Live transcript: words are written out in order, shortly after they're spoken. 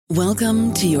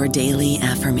Welcome to your daily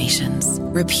affirmations.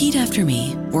 Repeat after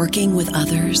me. Working with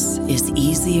others is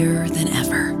easier than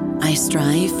ever. I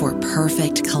strive for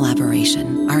perfect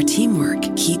collaboration. Our teamwork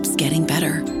keeps getting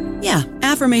better. Yeah,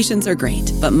 affirmations are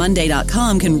great, but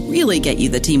Monday.com can really get you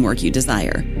the teamwork you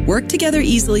desire. Work together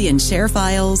easily and share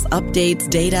files, updates,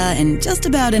 data, and just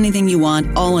about anything you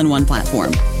want all in one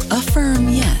platform. Affirm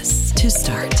yes to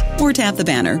start, or tap the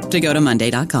banner to go to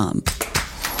Monday.com.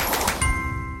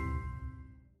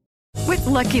 With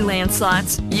Lucky Land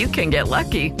Slots, you can get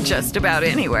lucky just about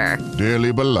anywhere.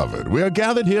 Dearly beloved, we are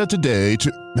gathered here today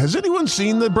to... Has anyone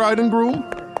seen the bride and groom?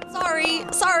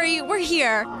 Sorry, we're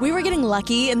here. We were getting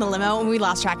lucky in the limo and we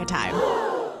lost track of time.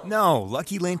 No,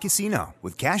 Lucky Land Casino,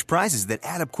 with cash prizes that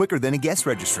add up quicker than a guest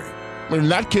registry. In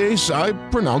that case, I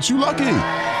pronounce you lucky.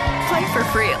 Play for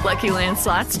free at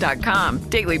LuckyLandSlots.com.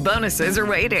 Daily bonuses are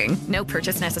waiting. No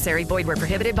purchase necessary. Void where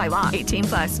prohibited by law.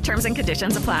 18+. Terms and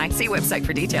conditions apply. See website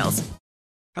for details.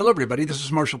 Hello, everybody. This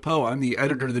is Marshall Poe. I'm the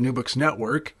editor of the New Books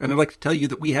Network, and I'd like to tell you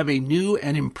that we have a new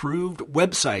and improved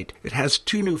website. It has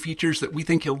 2 new features that we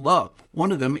think you'll love.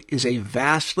 One of them is a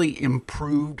vastly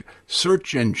improved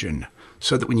search engine,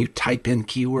 so that when you type in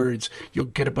keywords, you'll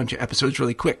get a bunch of episodes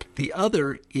really quick. The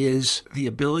other is the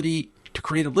ability to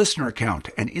create a listener account.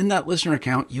 And in that listener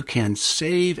account, you can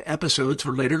save episodes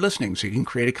for later listening. So you can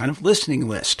create a kind of listening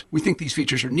list. We think these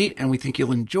features are neat and we think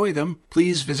you'll enjoy them.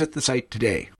 Please visit the site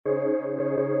today.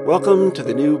 Welcome to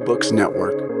the New Books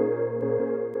Network.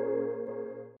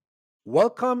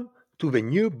 Welcome to the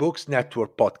New Books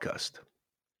Network podcast.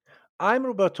 I'm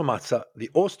Roberto Mazza, the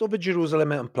host of the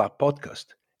Jerusalem Unplugged podcast.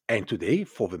 And today,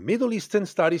 for the Middle Eastern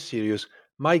Study series,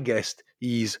 my guest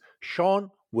is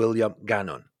Sean William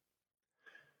Gannon.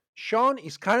 Sean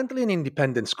is currently an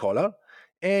independent scholar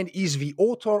and is the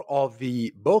author of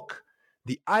the book,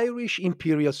 The Irish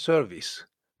Imperial Service,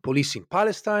 Policing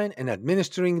Palestine and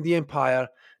Administering the Empire,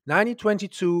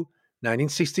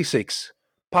 1922-1966,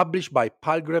 published by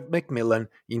Palgrave Macmillan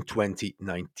in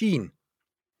 2019.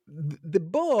 The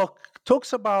book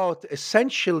talks about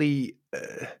essentially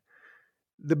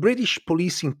the British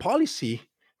policing policy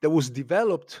that was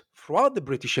developed throughout the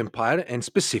British Empire and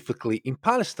specifically in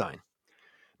Palestine.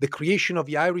 The creation of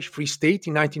the Irish Free State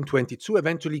in 1922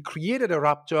 eventually created a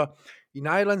rupture in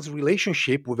Ireland's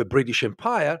relationship with the British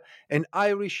Empire and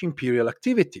Irish imperial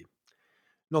activity.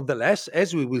 Nonetheless,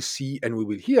 as we will see and we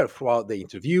will hear throughout the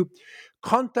interview,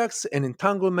 contacts and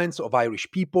entanglements of Irish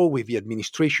people with the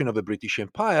administration of the British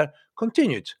Empire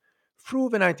continued through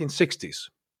the 1960s.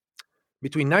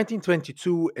 Between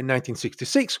 1922 and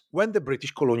 1966, when the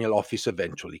British Colonial Office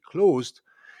eventually closed,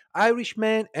 Irish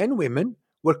men and women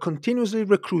were continuously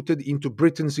recruited into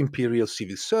Britain's imperial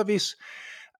civil service.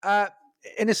 And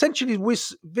essentially,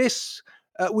 with this,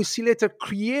 we see later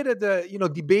created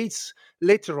debates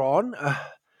later on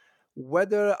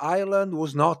whether Ireland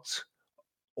was not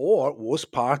or was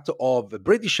part of the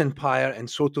British Empire and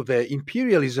sort of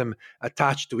imperialism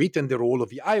attached to it and the role of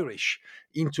the Irish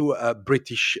into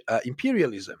British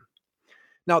imperialism.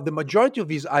 Now, the majority of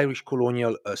these Irish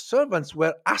colonial servants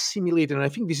were assimilated, and I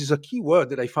think this is a key word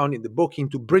that I found in the book,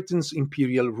 into Britain's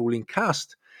imperial ruling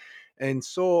caste. And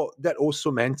so that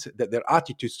also meant that their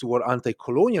attitudes toward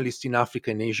anti-colonialists in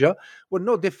Africa and Asia were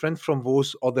no different from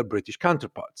those of their British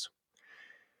counterparts.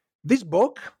 This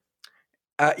book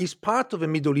is part of a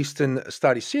Middle Eastern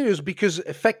study series because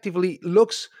effectively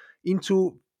looks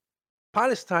into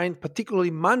Palestine,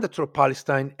 particularly mandatory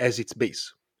Palestine, as its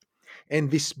base.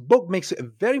 And this book makes a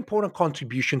very important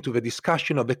contribution to the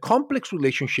discussion of the complex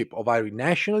relationship of Irish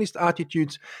nationalist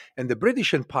attitudes and the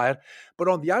British Empire. But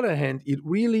on the other hand, it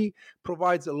really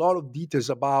provides a lot of details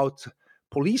about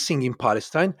policing in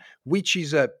Palestine, which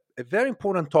is a very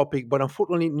important topic, but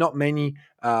unfortunately not many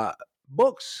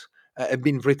books have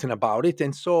been written about it.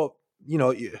 And so,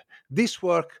 this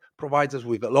work provides us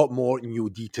with a lot more new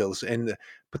details and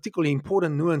particularly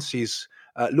important nuances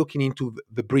looking into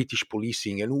the British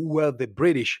policing and who were the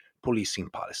British policing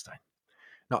Palestine.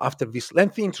 Now, after this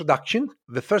lengthy introduction,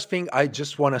 the first thing I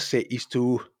just want to say is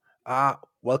to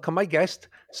welcome my guest.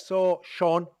 So,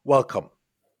 Sean, welcome.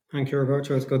 Thank you,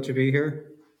 Roberto. It's good to be here.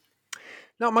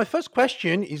 Now, my first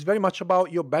question is very much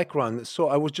about your background. So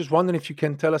I was just wondering if you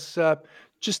can tell us a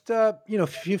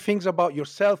few things about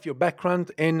yourself, your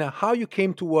background, and how you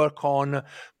came to work on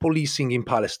policing in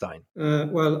Palestine.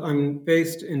 Well, I'm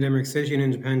based in Limerick City, an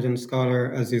independent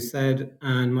scholar, as you said,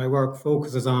 and my work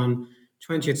focuses on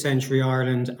 20th century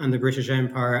Ireland and the British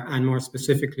Empire, and more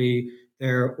specifically,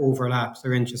 their overlaps,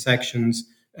 their intersections,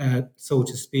 so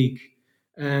to speak.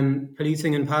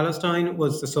 Policing in Palestine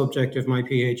was the subject of my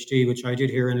PhD, which I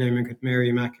did here in Limerick at Mary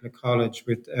Immaculate College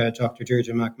with Dr.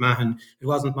 Deirdre McMahon. It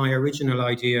wasn't my original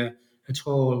idea at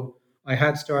all. I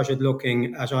had started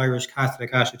looking at Irish Catholic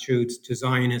attitudes to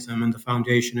Zionism and the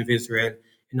foundation of Israel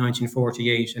in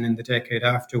 1948 and in the decade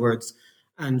afterwards.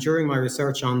 And during my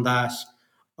research on that,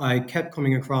 I kept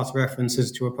coming across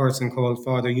references to a person called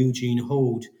Father Eugene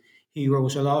Hode. He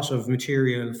wrote a lot of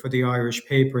material for the Irish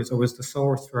papers, or was the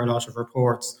source for a lot of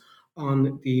reports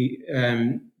on the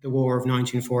war of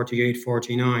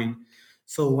 1948-49.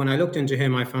 So when I looked into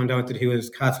him, I found out that he was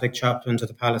Catholic chaplain to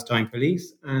the Palestine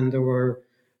police, and there were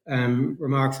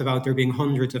remarks about there being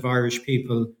hundreds of Irish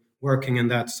people working in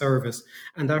that service.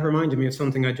 And that reminded me of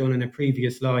something I'd done in a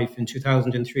previous life. In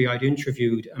 2003, I'd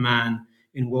interviewed a man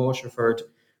in Waterford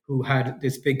who had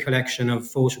this big collection of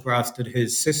photographs that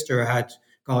his sister had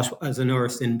got as a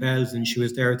nurse in Bells, and she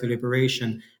was there at the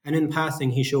liberation. And in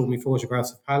passing, he showed me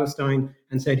photographs of Palestine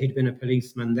and said he'd been a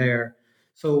policeman there.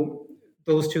 So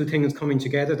those two things coming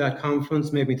together, that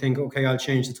confluence, made me think, okay, I'll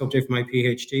change the subject of my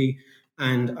PhD.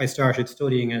 And I started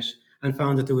studying it and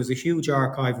found that there was a huge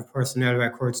archive of personnel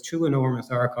records, two enormous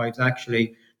archives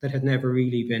actually, that had never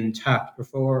really been tapped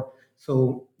before.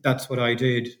 So that's what I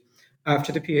did.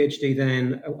 After the PhD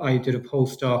then, I did a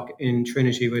postdoc in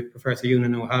Trinity with Professor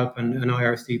Ewan O'Halpin, an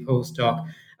IRC postdoc,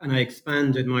 and I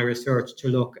expanded my research to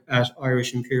look at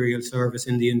Irish imperial service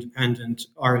in the independent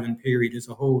Ireland period as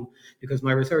a whole, because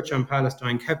my research on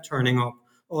Palestine kept turning up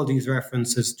all these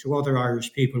references to other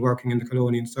Irish people working in the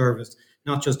colonial service,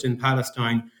 not just in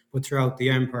Palestine, but throughout the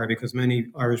empire, because many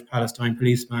Irish Palestine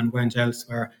policemen went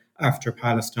elsewhere after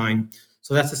Palestine.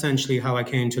 So that's essentially how I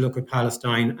came to look at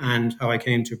Palestine and how I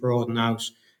came to broaden out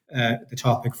the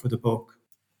topic for the book.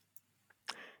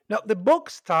 Now, the book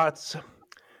starts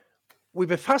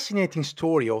with a fascinating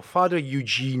story of Father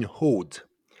Eugene Hode.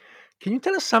 Can you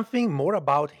tell us something more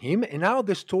about him and how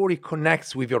the story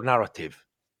connects with your narrative?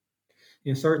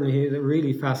 Yeah, certainly, he's a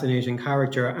really fascinating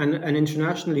character and an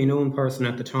internationally known person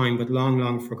at the time, but long,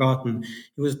 long forgotten.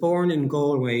 He was born in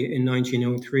Galway in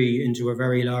 1903 into a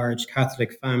very large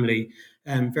Catholic family,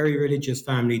 very religious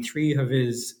family. Three of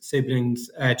his siblings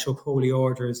took holy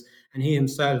orders, and he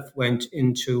himself went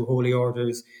into holy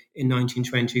orders in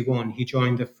 1921. He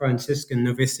joined the Franciscan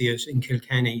novitiate in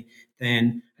Kilkenny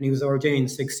then, and he was ordained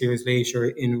 6 years later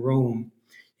in Rome.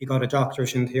 He got a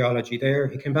doctorate in theology there.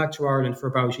 He came back to Ireland for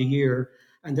about a year,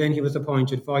 and then he was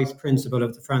appointed vice principal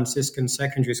of the Franciscan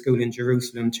secondary school in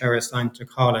Jerusalem, Terra Sancta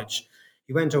College.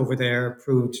 He went over there,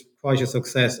 proved quite a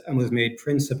success, and was made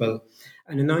principal.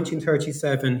 And in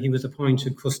 1937, he was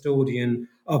appointed custodian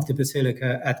of the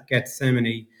Basilica at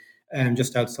Gethsemane,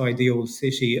 just outside the old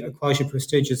city, quite a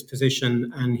prestigious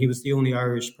position, and he was the only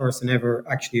Irish person ever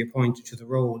actually appointed to the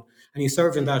role. And he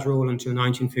served in that role until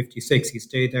 1956. He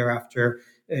stayed there after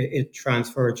it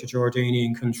transferred to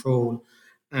Jordanian control,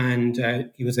 and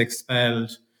he was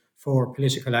expelled for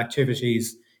political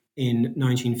activities in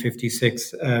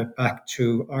 1956 back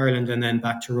to Ireland and then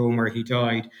back to Rome, where he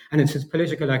died. And it's his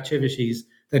political activities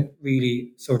that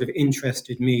really sort of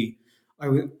interested me.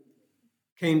 I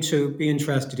came to be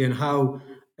interested in how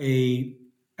a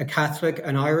Catholic,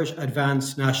 an Irish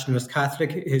advanced nationalist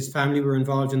Catholic. His family were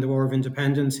involved in the War of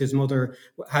Independence. His mother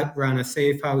ran a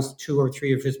safe house. 2 or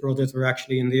 3 of his brothers were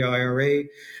actually in the IRA.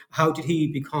 How did he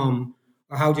become,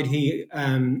 or how did he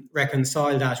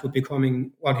reconcile that with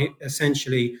becoming what he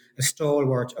essentially a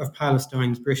stalwart of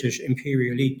Palestine's British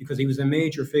imperial elite? Because he was a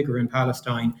major figure in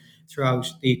Palestine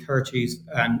throughout the 30s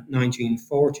and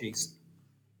 1940s.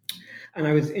 And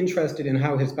I was interested in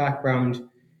how his background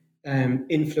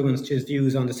influenced his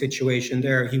views on the situation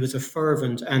there. He was a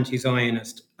fervent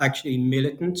anti-Zionist, actually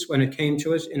militant when it came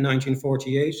to it in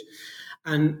 1948.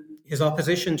 And his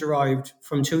opposition derived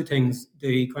from two things: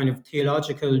 the kind of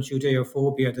theological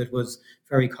Judeophobia that was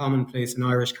very commonplace in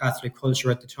Irish Catholic culture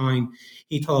at the time.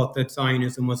 He thought that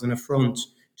Zionism was an affront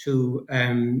to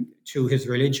his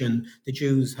religion. The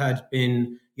Jews had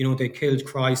been, they killed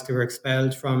Christ. They were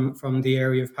expelled from the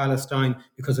area of Palestine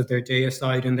because of their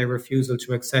deicide and their refusal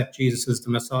to accept Jesus as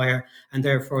the Messiah. And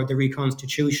therefore, the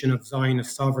reconstitution of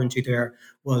Zionist sovereignty there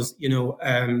was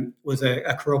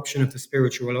a corruption of the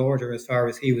spiritual order as far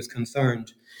as he was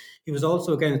concerned. He was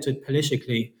also against it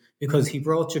politically because he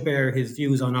brought to bear his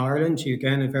views on Ireland. He,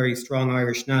 again, a very strong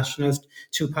Irish nationalist,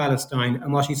 to Palestine.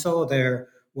 And what he saw there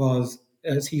was,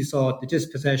 as he saw, the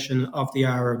dispossession of the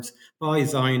Arabs by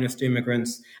Zionist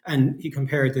immigrants. And he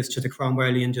compared this to the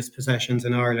Cromwellian dispossessions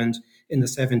in Ireland in the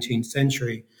 17th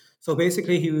century. So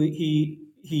basically,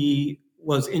 he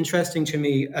was interesting to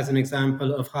me as an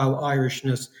example of how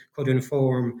Irishness could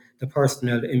inform the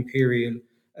personal imperial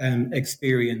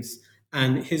experience.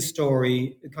 And his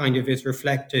story kind of is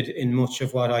reflected in much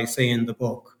of what I say in the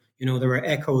book. There are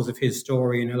echoes of his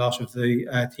story in a lot of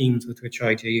the themes with which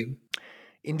I deal.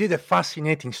 Indeed, a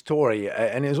fascinating story.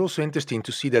 And it's also interesting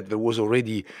to see that there was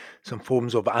already some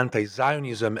forms of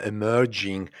anti-Zionism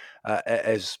emerging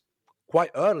as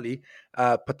quite early,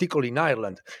 particularly in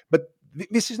Ireland. But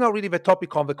this is not really the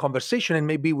topic of the conversation, and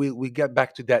maybe we'll get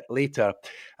back to that later.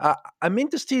 I'm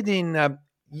interested in,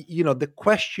 the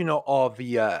question of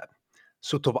the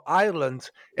sort of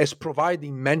Ireland as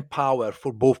providing manpower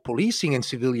for both policing and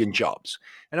civilian jobs.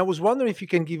 And I was wondering if you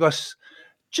can give us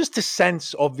just a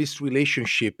sense of this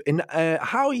relationship and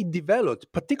how it developed,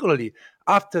 particularly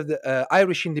after the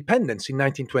Irish independence in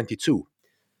 1922.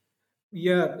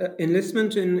 Yeah,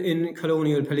 enlistment in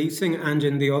colonial policing and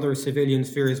in the other civilian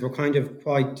spheres were kind of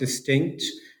quite distinct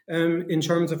in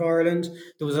terms of Ireland.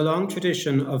 There was a long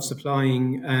tradition of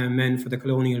supplying men for the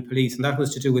colonial police, and that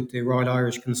was to do with the Royal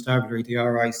Irish Constabulary, the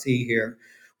RIC here,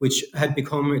 which had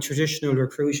become a traditional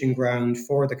recruiting ground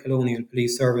for the colonial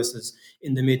police services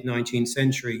in the mid-19th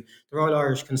century. The Royal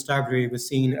Irish Constabulary was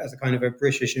seen as a kind of a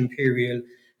British imperial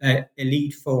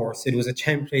elite force. It was a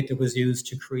template that was used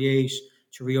to create,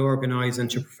 to reorganise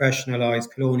and to professionalise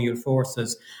colonial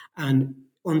forces. And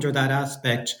under that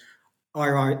aspect,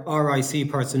 RIC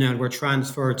personnel were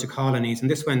transferred to colonies.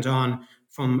 And this went on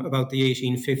from about the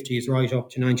 1850s right up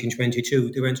to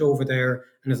 1922. They went over there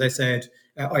and, as I said,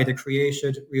 either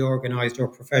created, reorganised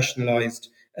or professionalised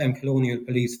colonial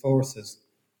police forces.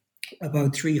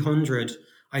 About 300,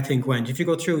 I think, went. If you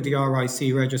go through the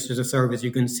RIC Registers of Service,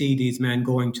 you can see these men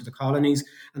going to the colonies,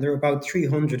 and there are about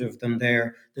 300 of them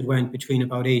there that went between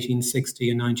about 1860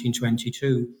 and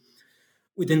 1922.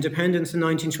 With independence in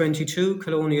 1922,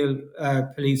 colonial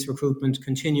police recruitment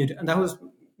continued, and that was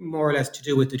more or less to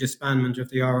do with the disbandment of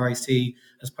the RIC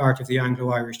as part of the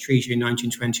Anglo-Irish Treaty in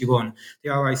 1921. The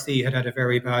RIC had had a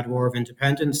very bad war of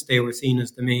independence. They were seen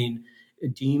as the main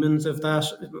demons of that,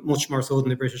 much more so than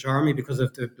the British Army because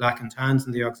of the Black and Tans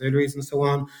and the auxiliaries and so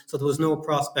on. So there was no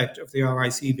prospect of the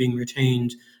RIC being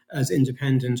retained as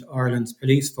independent Ireland's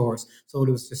police force. So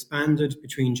it was disbanded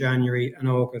between January and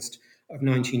August of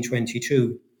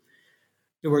 1922.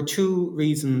 There were two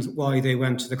reasons why they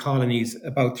went to the colonies.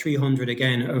 About 300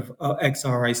 again of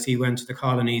ex-RIC went to the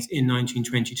colonies in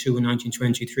 1922 and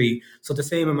 1923. So the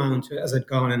same amount as had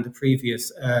gone in the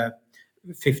previous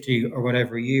 50 or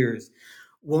whatever years.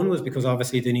 One was because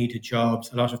obviously they needed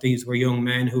jobs. A lot of these were young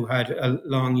men who had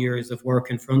long years of work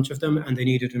in front of them and they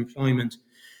needed employment.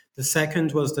 The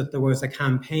second was that there was a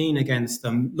campaign against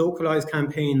them, localized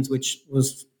campaigns which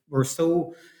were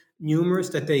so numerous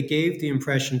that they gave the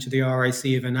impression to the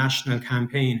RIC of a national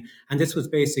campaign. And this was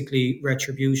basically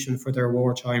retribution for their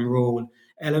wartime role.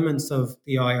 Elements of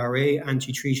the IRA,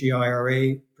 anti-treaty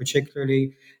IRA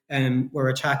particularly, were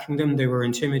attacking them. They were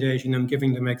intimidating them,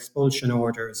 giving them expulsion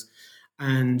orders.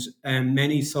 And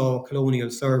many saw colonial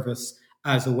service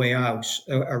as a way out,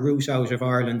 a route out of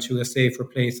Ireland to a safer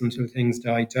place until things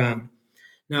died down.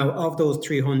 Now, of those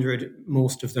 300,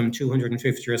 most of them,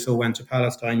 250 or so, went to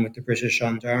Palestine with the British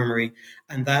Gendarmerie.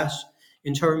 And that,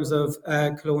 in terms of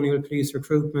colonial police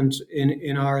recruitment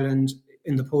in Ireland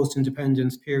in the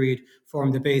post-independence period,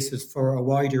 formed the basis for a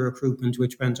wider recruitment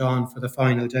which went on for the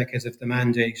final decades of the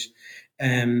mandate.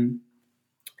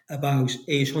 About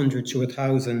 800 to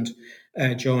 1,000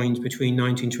 joined between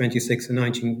 1926 and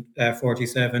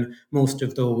 1947, most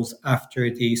of those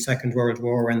after the Second World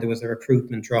War when there was a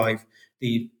recruitment drive.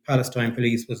 The Palestine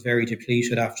police was very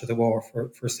depleted after the war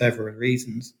for several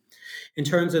reasons. In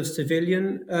terms of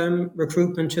civilian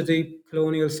recruitment to the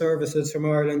colonial services from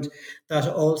Ireland, that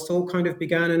also kind of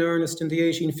began in earnest in the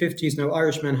 1850s. Now,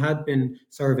 Irishmen had been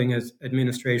serving as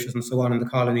administrators and so on in the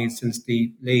colonies since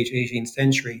the late 18th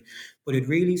century, but it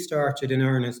really started in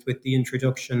earnest with the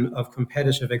introduction of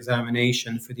competitive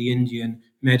examination for the Indian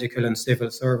medical and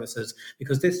civil services,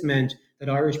 because this meant that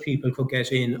Irish people could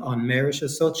get in on merit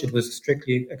as such. It was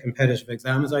strictly a competitive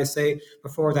exam, as I say.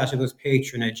 Before that, it was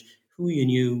patronage, who you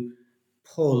knew,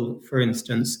 pull, for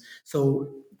instance. So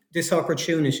this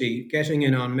opportunity, getting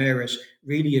in on merit,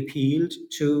 really appealed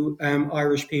to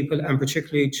Irish people and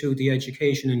particularly to the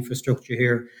education infrastructure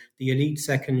here, the elite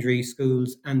secondary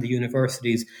schools and the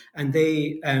universities. And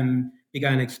they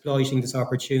began exploiting this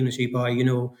opportunity by,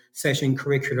 setting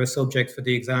curricular subjects for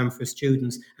the exam for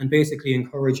students and basically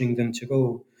encouraging them to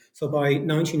go. So by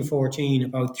 1914,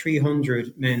 about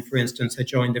 300 men, for instance, had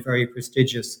joined the very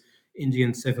prestigious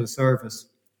Indian Civil Service.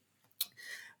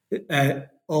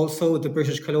 Also, the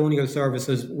British colonial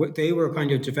services, they were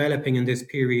kind of developing in this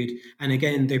period. And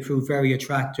again, they proved very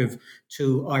attractive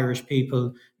to Irish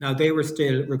people. Now, they were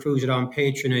still recruited on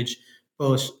patronage,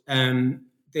 but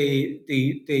they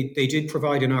did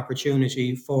provide an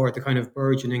opportunity for the kind of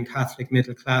burgeoning Catholic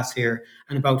middle class here,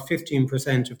 and about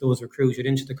 15% of those recruited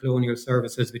into the colonial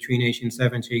services between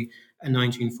 1870 and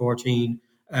 1914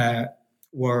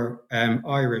 were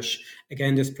Irish.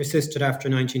 Again, this persisted after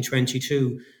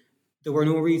 1922. There were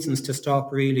no reasons to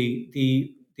stop, really.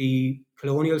 The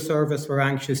colonial service were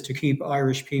anxious to keep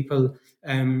Irish people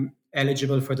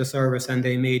eligible for the service, and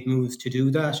they made moves to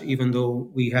do that, even though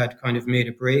we had kind of made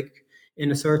a break in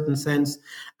a certain sense.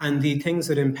 And the things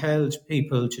that impelled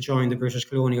people to join the British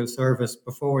colonial service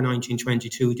before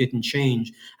 1922 didn't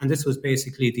change. And this was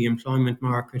basically the employment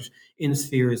market in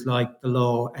spheres like the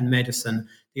law and medicine.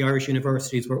 The Irish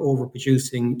universities were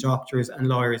overproducing doctors and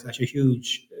lawyers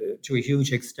to a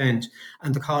huge extent,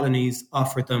 and the colonies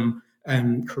offered them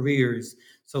careers.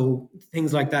 So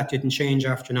things like that didn't change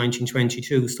after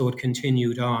 1922, so it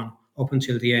continued on up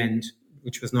until the end,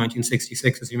 which was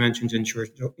 1966, as you mentioned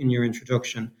in your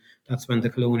introduction. That's when the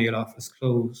Colonial Office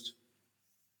closed.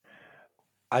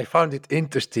 I found it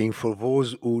interesting, for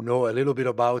those who know a little bit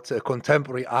about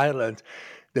contemporary Ireland,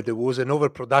 that there was an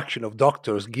overproduction of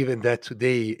doctors, given that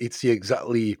today it's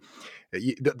exactly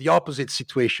the opposite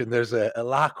situation. There's a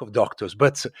lack of doctors.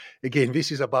 But again,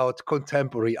 this is about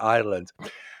contemporary Ireland.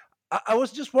 I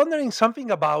was just wondering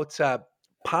something about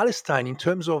Palestine in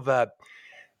terms of, a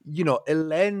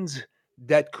land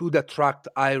that could attract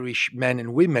Irish men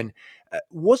and women.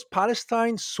 Was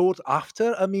Palestine sought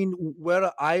after? I mean,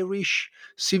 were Irish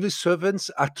civil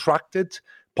servants attracted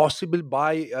possibly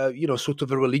by, sort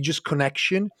of a religious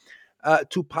connection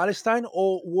to Palestine,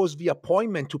 or was the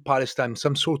appointment to Palestine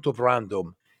some sort of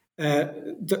random?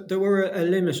 There were a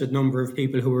limited number of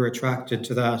people who were attracted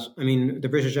to that. I mean, the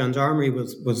British Gendarmerie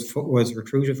was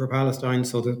recruited for Palestine,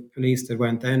 so the police that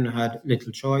went then had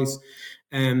little choice.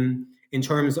 In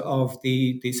terms of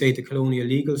the colonial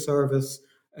legal service,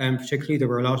 particularly, there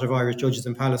were a lot of Irish judges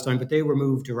in Palestine, but they were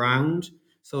moved around.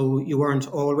 So you weren't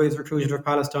always recruited for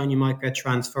Palestine. You might get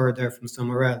transferred there from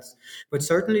somewhere else. But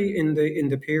certainly in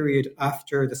the period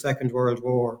after the Second World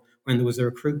War, when there was a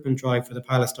recruitment drive for the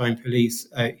Palestine police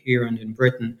here and in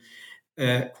Britain,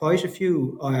 quite a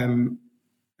few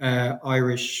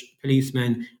Irish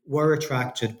policemen were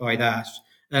attracted by that.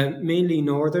 Mainly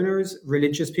Northerners,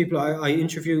 religious people. I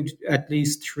interviewed at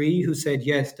least 3 who said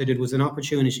yes, that it was an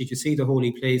opportunity to see the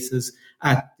holy places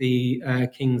at the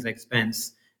king's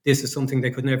expense. This is something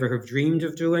they could never have dreamed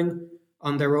of doing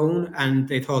on their own, and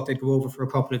they thought they'd go over for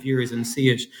a couple of years and see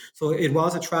it. So it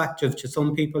was attractive to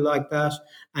some people like that,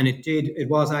 and it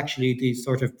was actually the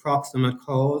sort of proximate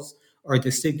cause or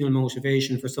the signal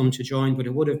motivation for some to join, but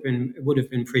it would have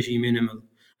been pretty minimal.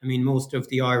 I mean, most of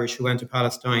the Irish who went to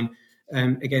Palestine,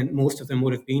 again, most of them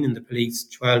would have been in the police,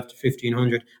 12 to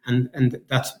 1,500, and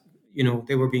that's,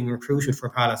 they were being recruited for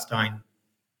Palestine,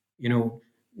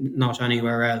 not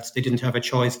anywhere else. They didn't have a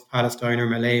choice of Palestine or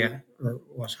Malaya or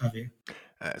what have you.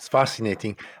 It's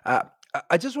fascinating.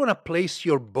 I just want to place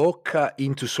your book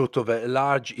into sort of a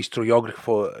large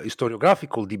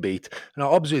historiographical debate.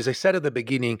 Now, obviously, as I said at the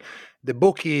beginning, the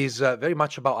book is very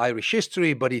much about Irish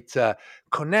history, but it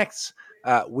connects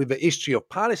with the history of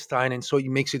Palestine, and so it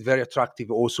makes it very attractive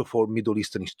also for Middle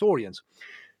Eastern historians.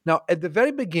 Now, at the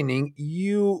very beginning,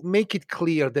 you make it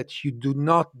clear that you do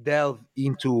not delve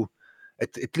into,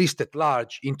 at least at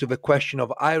large, into the question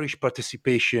of Irish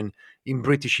participation in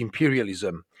British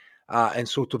imperialism and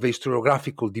sort of a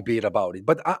historiographical debate about it.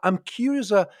 But I'm curious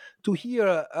to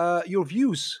hear your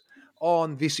views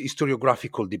on this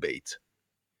historiographical debate.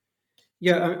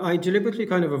 Yeah, I deliberately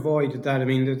kind of avoided that. I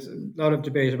mean, there's a lot of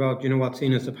debate about, what's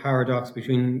seen as the paradox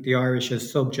between the Irish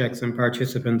as subjects and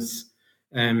participants,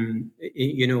 in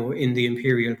the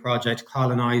imperial project,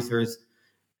 colonizers,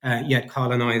 yet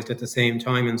colonized at the same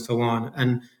time, and so on.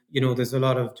 And, there's a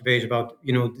lot of debate about,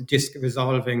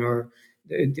 resolving or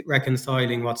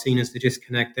reconciling what's seen as the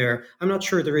disconnect there. I'm not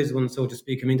sure there is one, so to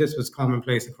speak. I mean, this was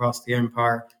commonplace across the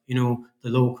empire. The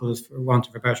locals, for want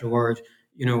of a better word,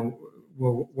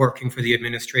 were working for the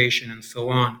administration and so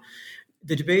on.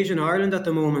 The debate in Ireland at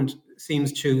the moment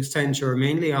seems to centre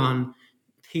mainly on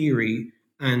theory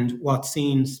and what's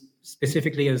seen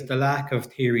specifically as the lack of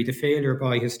theory, the failure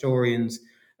by historians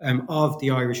of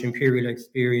the Irish imperial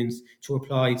experience to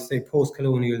apply, say,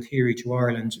 post-colonial theory to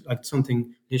Ireland, like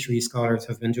something literary scholars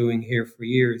have been doing here for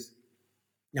years.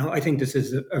 Now, I think this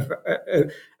is a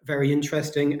very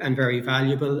interesting and very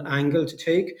valuable angle to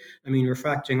take. I mean,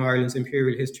 refracting Ireland's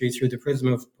imperial history through the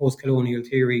prism of post-colonial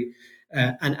theory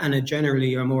and a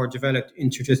generally a more developed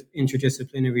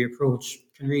interdisciplinary approach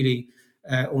can really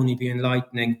only be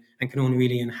enlightening and can only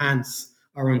really enhance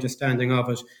our understanding of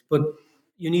it. But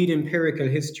you need empirical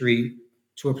history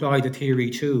to apply the theory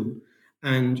to.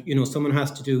 And, someone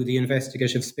has to do the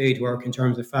investigative spade work in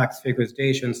terms of facts, figures,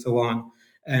 data, and so on,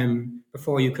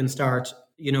 before you can start,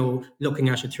 looking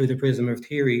at it through the prism of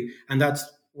theory. And that's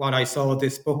what I saw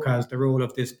this book as, the role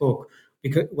of this book,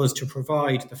 because was to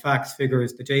provide the facts,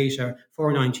 figures, the data for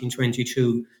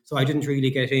 1922. So I didn't really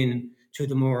get in to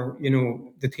the more,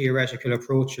 the theoretical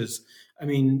approaches. I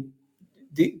mean,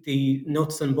 the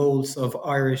nuts and bolts of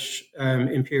Irish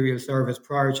imperial service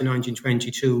prior to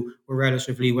 1922 were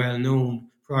relatively well known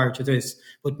prior to this.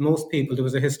 But most people, there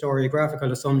was a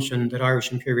historiographical assumption that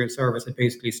Irish imperial service had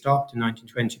basically stopped in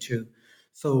 1922.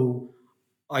 So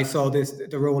I saw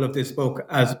the role of this book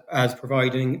as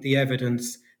providing the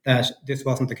evidence that this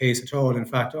wasn't the case at all. In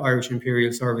fact, Irish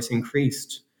imperial service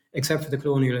increased, except for the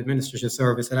colonial administrative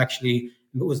service. It actually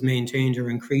was maintained or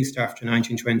increased after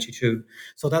 1922.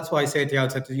 So that's why I say at the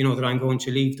outset that, that I'm going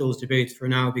to leave those debates for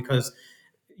now, because,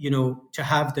 to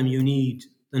have them, you need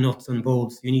the nuts and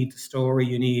bolts, you need the story,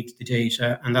 you need the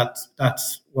data, and that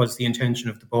was the intention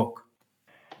of the book.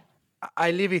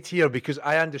 I leave it here because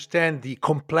I understand the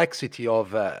complexity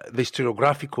of the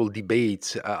historiographical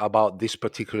debates about this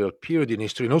particular period in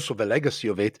history, and also the legacy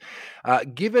of it,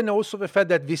 given also the fact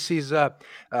that this is, we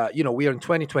are in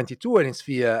 2022 and it's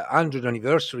the 100th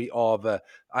anniversary of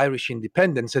Irish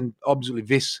independence. And obviously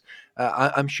this,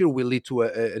 I'm sure, will lead to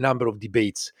a number of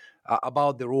debates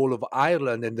about the role of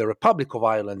Ireland and the Republic of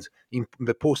Ireland in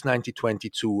the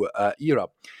post-1922 era.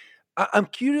 I'm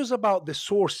curious about the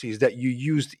sources that you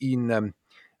used in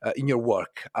your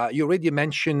work. You already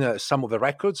mentioned some of the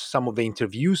records, some of the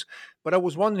interviews, but I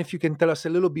was wondering if you can tell us a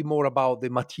little bit more about the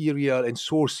material and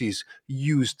sources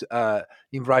used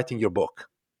in writing your book.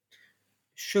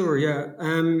 Sure, yeah.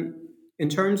 In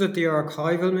terms of the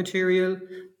archival material,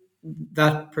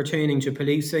 that pertaining to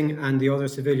policing and the other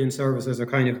civilian services are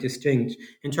kind of distinct.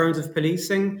 In terms of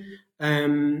policing,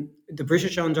 the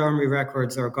British Gendarmerie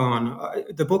records are gone.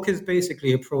 The book is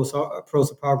basically a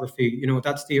prosopography.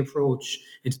 That's the approach.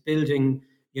 It's building,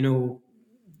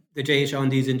 the data on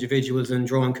these individuals and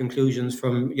drawing conclusions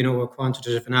from, a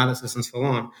quantitative analysis and so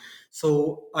on.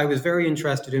 So I was very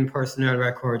interested in personnel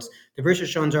records. The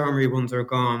British Gendarmerie ones are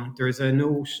gone. There is a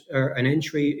note, an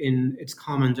entry in its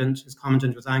commandant. His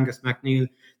commandant was Angus MacNeil.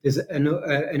 There's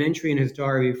an entry in his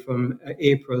diary from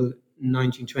April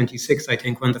 1926, I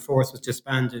think, when the force was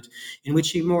disbanded, in which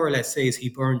he more or less says he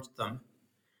burnt them.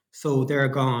 So they're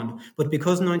gone. But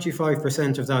because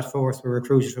 95% of that force were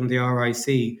recruited from the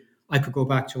RIC, I could go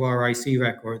back to RIC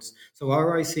records. So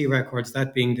RIC records,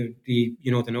 that being the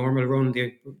normal run,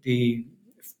 the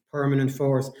permanent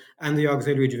force and the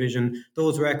auxiliary division,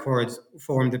 those records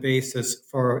form the basis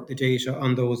for the data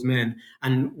on those men.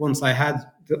 And once I had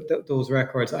those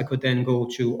records, I could then go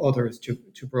to others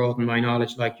to broaden my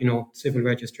knowledge, like, civil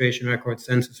registration records,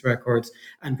 census records,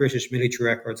 and British military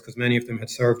records, because many of them had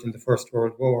served in the First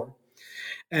World War.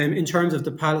 In terms of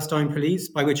the Palestine Police,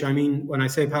 by which I mean, when I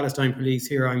say Palestine Police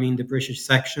here, I mean the British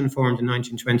section formed in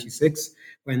 1926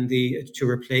 to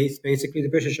replace basically the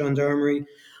British Gendarmerie.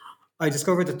 I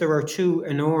discovered that there are two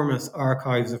enormous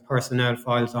archives of personnel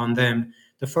files on them.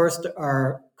 The first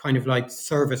are kind of like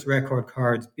service record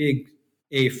cards, big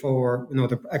A4,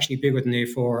 they're actually bigger than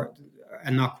A4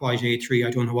 and not quite A3,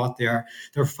 I don't know what they are.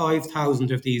 There are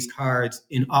 5,000 of these cards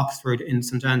in Oxford in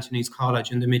St Anthony's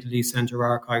College in the Middle East Centre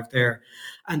archive there.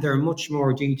 And they're much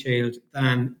more detailed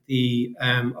than the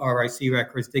RIC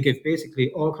records. They give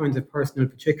basically all kinds of personal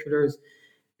particulars,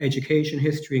 education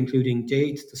history, including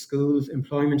dates, the schools,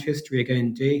 employment history,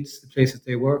 again, dates, the places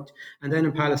they worked. And then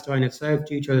in Palestine itself,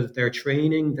 details of their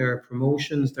training, their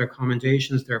promotions, their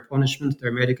commendations, their punishments,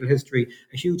 their medical history,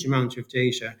 a huge amount of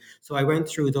data. So I went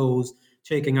through those,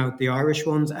 taking out the Irish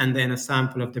ones and then a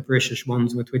sample of the British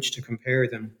ones with which to compare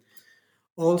them.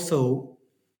 Also,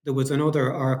 there was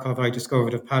another archive I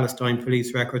discovered of Palestine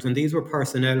police records, and these were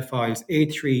personnel files,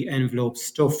 A3 envelopes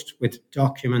stuffed with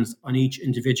documents on each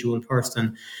individual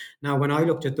person. Now, when I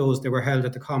looked at those, they were held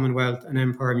at the Commonwealth and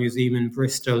Empire Museum in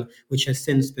Bristol, which has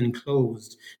since been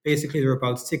closed. Basically, there were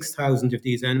about 6,000 of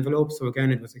these envelopes. So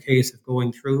again, it was a case of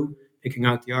going through, picking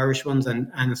out the Irish ones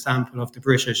and a sample of the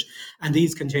British. And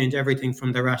these contained everything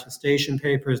from their attestation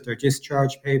papers, their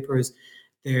discharge papers,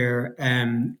 their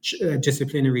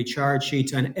disciplinary charge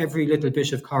sheets, and every little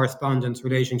bit of correspondence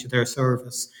relating to their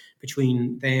service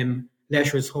between them,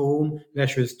 letters home,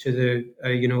 letters to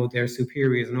the their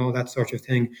superiors and all that sort of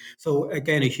thing. So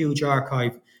again, a huge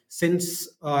archive. Since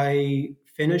I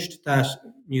finished, that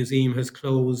museum has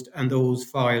closed and those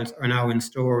files are now in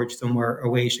storage somewhere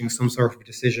awaiting some sort of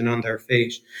decision on their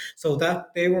fate. So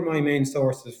that they were my main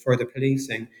sources for the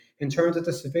policing. In terms of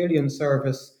the civilian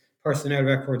service, personnel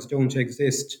records don't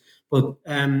exist, But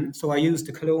so I used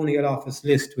the Colonial Office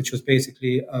list, which was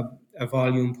basically a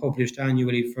volume published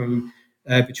annually from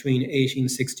between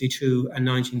 1862 and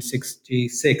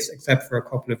 1966, except for a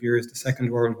couple of years, the Second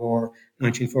World War,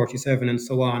 1947, and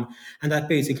so on. And that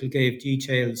basically gave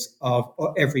details of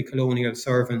every colonial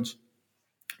servant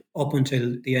up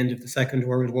until the end of the Second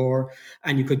World War.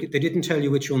 And they didn't tell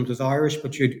you which one was Irish,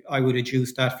 but I would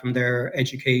deduce that from their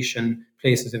education,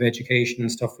 places of education and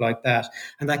stuff like that.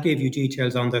 And that gave you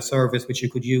details on their service, which you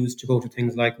could use to go to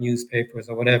things like newspapers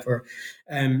or whatever.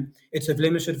 It's of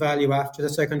limited value after the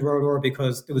Second World War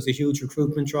because there was a huge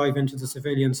recruitment drive into the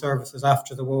civilian services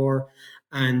after the war.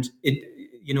 And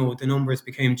the numbers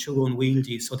became too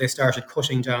unwieldy, so they started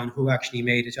cutting down who actually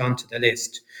made it onto the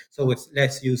list. So it's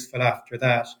less useful after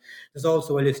that. There's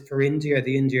also a list for India,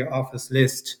 the India Office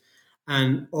list,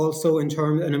 and also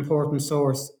an important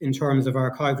source in terms of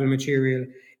archival material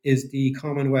is the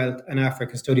Commonwealth and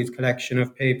Africa Studies collection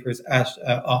of papers at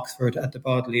Oxford at the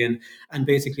Bodleian. And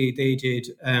basically they did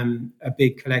a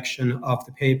big collection of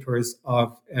the papers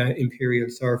of imperial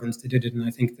servants. They did it in, I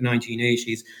think, the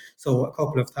 1980s. So a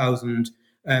couple of thousand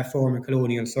former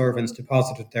colonial servants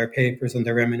deposited their papers and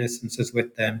their reminiscences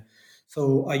with them.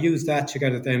 So I used that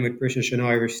together then with British and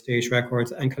Irish state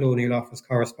records and Colonial Office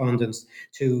correspondence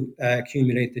to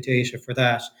accumulate the data for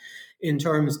that. In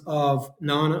terms of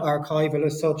non-archival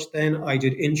as such, then I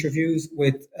did interviews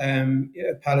with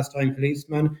Palestine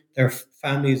policemen, their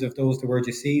families of those that were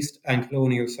deceased, and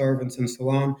colonial servants and so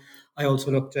on. I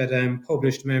also looked at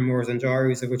published memoirs and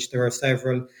diaries, of which there are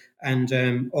several,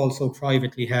 and also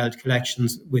privately held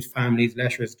collections with families,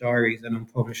 letters, diaries, and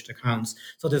unpublished accounts.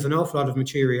 So there's an awful lot of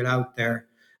material out there.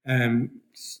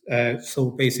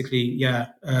 So basically,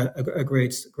 a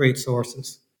great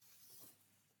sources.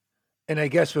 And I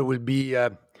guess there will be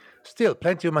still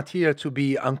plenty of material to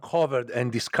be uncovered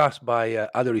and discussed by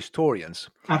other historians.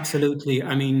 Absolutely.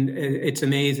 I mean, it's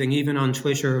amazing. Even on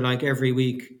Twitter, like every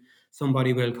week,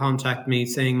 somebody will contact me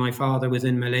saying my father was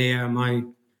in Malaya, my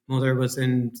mother was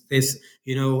in this.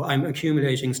 I'm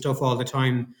accumulating stuff all the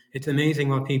time. It's amazing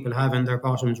what people have in their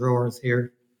bottom drawers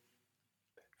here.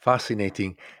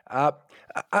 Fascinating.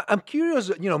 I'm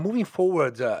curious, moving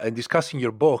forward and discussing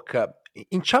your book,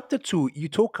 in chapter 2, you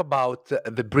talk about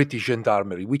the British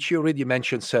Gendarmerie, which you already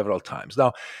mentioned several times.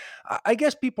 Now, I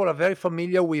guess people are very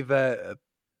familiar with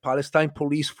Palestine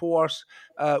Police Force,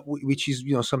 which is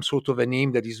some sort of a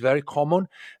name that is very common,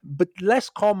 but less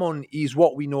common is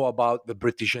what we know about the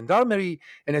British Gendarmerie.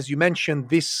 And as you mentioned,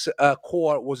 this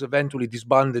corps was eventually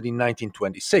disbanded in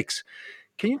 1926.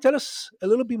 Can you tell us a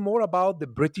little bit more about the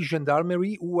British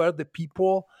Gendarmerie? Who were the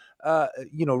people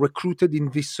recruited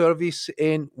in this service,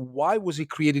 and why was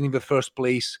it created in the first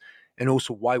place, and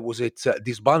also why was it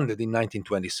disbanded in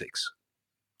 1926?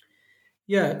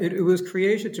 Yeah, it was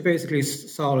created to basically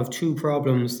solve two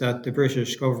problems that the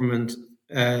British government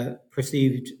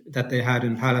perceived that they had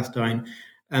in Palestine.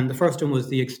 And the first one was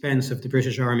the expense of the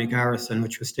British Army garrison,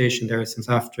 which was stationed there since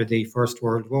after the First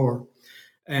World War.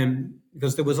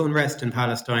 Because there was unrest in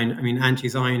Palestine. I mean,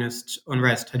 anti-Zionist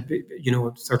unrest had,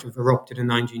 sort of erupted in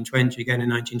 1920, again in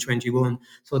 1921.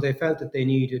 So they felt that they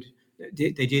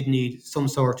did need some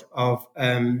sort of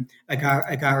a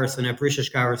garrison, a British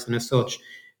garrison as such,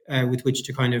 with which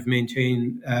to kind of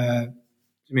maintain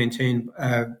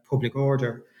public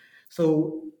order.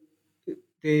 So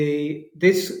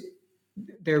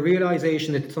their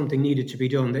realization that something needed to be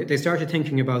done, they started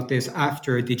thinking about this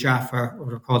after the Jaffa,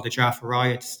 or called the Jaffa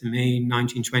riots, the May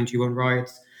 1921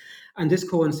 riots. And this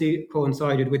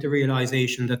coincided with the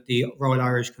realization that the Royal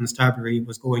Irish Constabulary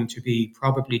was going to be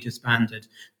probably disbanded.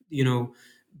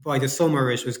 By the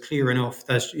summer, it was clear enough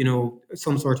that,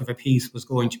 some sort of a peace was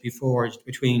going to be forged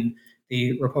between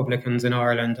the Republicans in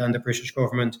Ireland and the British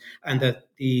government, and that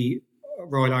the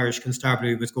Royal Irish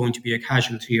Constabulary was going to be a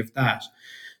casualty of that.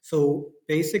 So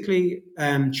basically,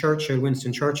 Winston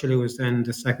Churchill, who was then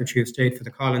the Secretary of State for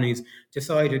the Colonies,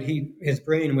 decided his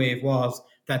brainwave was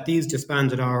that these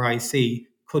disbanded RIC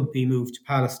could be moved to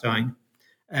Palestine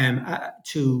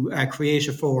to create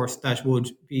a force that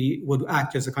would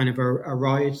act as a kind of a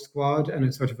riot squad and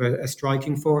a sort of a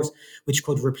striking force, which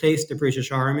could replace the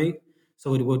British Army.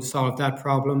 So it would solve that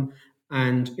problem.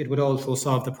 And it would also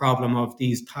solve the problem of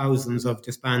these thousands of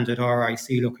disbanded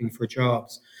RIC looking for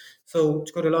jobs. So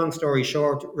to cut a long story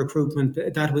short, recruitment,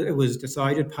 it was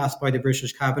decided, passed by the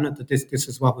British Cabinet, that this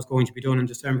is what was going to be done in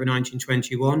December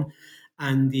 1921.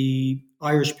 And the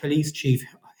Irish Police Chief,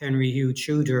 Henry Hugh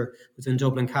Tudor, was in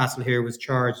Dublin Castle here, was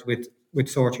charged with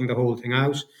sorting the whole thing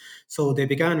out. So they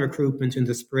began recruitment in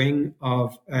the spring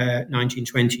of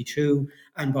 1922.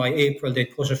 And by April, they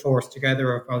put a force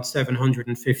together of about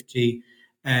 750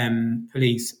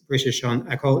 police,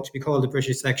 to be called the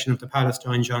British section of the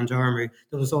Palestine Gendarmerie.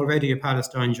 There was already a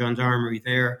Palestine Gendarmerie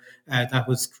there that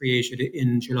was created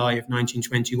in July of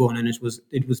 1921, and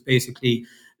it was basically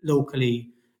locally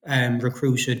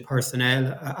recruited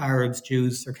personnel, Arabs,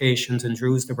 Jews, Circassians and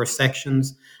Druze. There were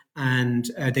sections, and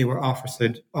they were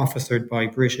officered by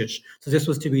British. So this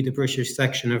was to be the British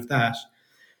section of that.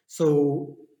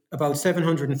 So about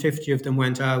 750 of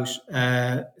them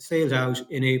sailed out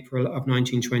in April of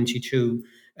 1922.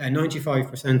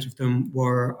 95% of them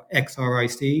were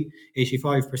ex-RIC,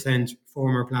 85%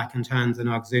 former Black and Tans and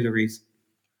auxiliaries.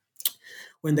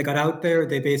 When they got out there,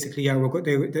 they basically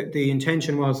the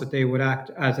intention was that they would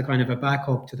act as a kind of a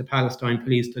backup to the Palestine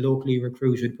Police, the locally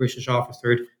recruited British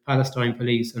officered Palestine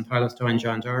Police and Palestine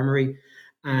Gendarmerie,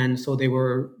 and so they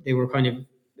were kind of.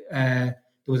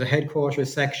 There was a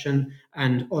headquarters section,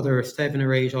 and 7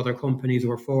 or 8 other companies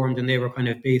were formed, and they were kind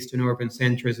of based in urban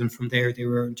centres, and from there they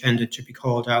were intended to be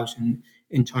called out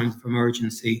in times of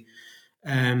emergency.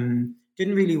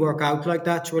 Didn't really work out like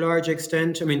that to a large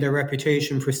extent. I mean, their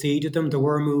reputation preceded them. There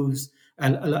were moves.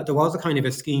 There was a kind of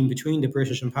a scheme between the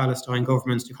British and Palestine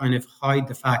governments to kind of hide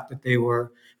the fact that they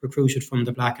were recruited from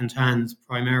the Black and Tans,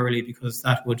 primarily because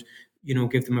that would,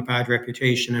 give them a bad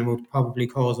reputation and would probably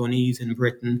cause unease in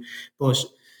Britain. But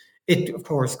it, of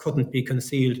course, couldn't be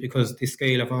concealed because the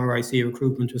scale of RIC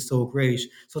recruitment was so great.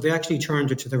 So they actually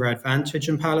turned it to their advantage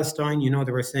in Palestine.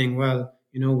 They were saying, well,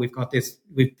 we've got this,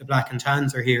 the Black and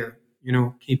Tans are here,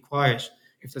 keep quiet.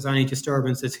 If there's any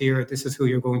disturbances here, this is who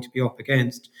you're going to be up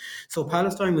against. So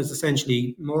Palestine was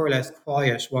essentially more or less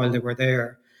quiet while they were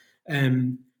there.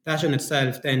 That in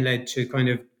itself then led to kind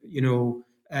of,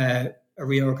 a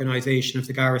reorganisation of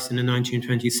the garrison in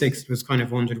 1926. It was kind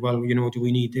of wondered, well, do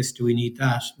we need this? Do we need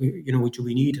that? Do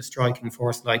we need a striking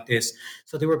force like this?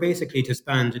 So they were basically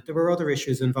disbanded. There were other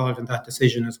issues involved in that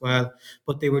decision as well,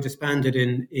 but they were disbanded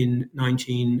in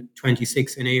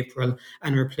 1926 in April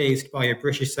and replaced by a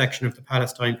British section of the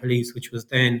Palestine Police, which was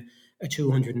then a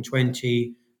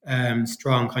 220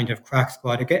 strong kind of crack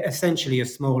squad, essentially a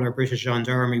smaller British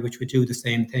gendarmerie, which would do the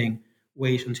same thing.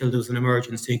 Wait until there was an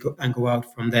emergency and go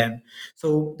out from them.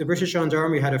 So the British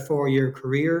Gendarmerie had a 4-year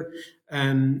career.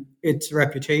 Its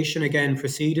reputation, again,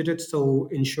 preceded it, so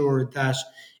ensured that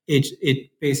it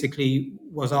basically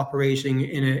was operating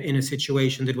in a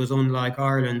situation that was unlike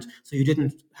Ireland. So you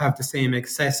didn't have the same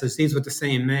excesses. These were the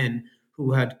same men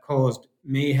who had caused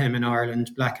mayhem in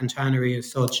Ireland, Black and Tannery as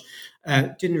such.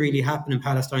 Didn't really happen in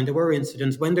Palestine. There were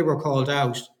incidents. When they were called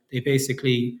out, they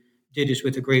basically did it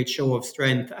with a great show of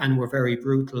strength and were very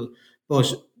brutal. But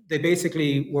they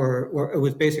basically were it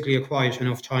was basically a quiet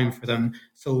enough time for them.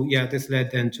 So, yeah, this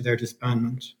led then to their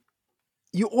disbandment.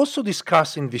 You also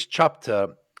discuss in this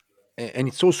chapter, and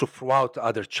it's also throughout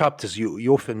other chapters,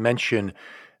 you often mention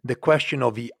the question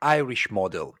of the Irish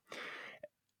model,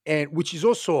 and which is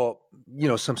also,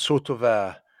 some sort of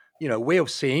a, way of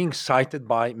saying cited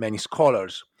by many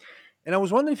scholars. And I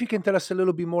was wondering if you can tell us a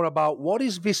little bit more about what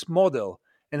is this model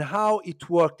and how it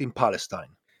worked in Palestine.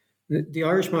 The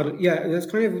Irish model, yeah, there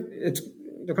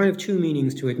are kind of two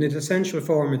meanings to it. In its essential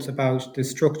form, it's about the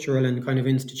structural and kind of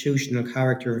institutional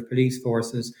character of police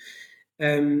forces.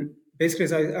 Basically,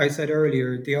 as I said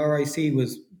earlier, the RIC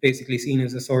was basically seen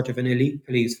as a sort of an elite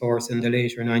police force in the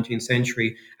later 19th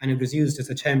century, and it was used as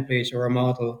a template or a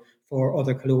model for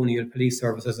other colonial police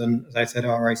services. And as I said,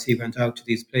 RIC went out to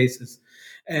these places.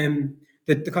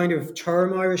 The kind of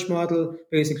term Irish model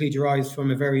basically derives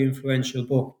from a very influential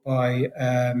book by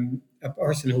a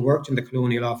person who worked in the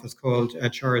Colonial Office called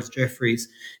Charles Jeffreys.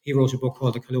 He wrote a book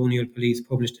called The Colonial Police,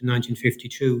 published in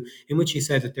 1952, in which he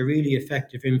said that the really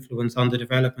effective influence on the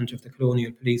development of the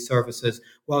colonial police services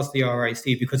was the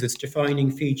RIC, because its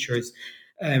defining features,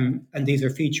 and these are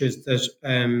features that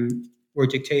were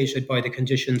dictated by the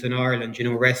conditions in Ireland,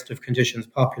 restive conditions,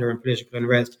 popular and political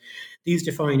unrest. These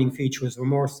defining features were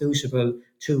more suitable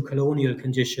to colonial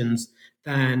conditions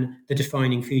than the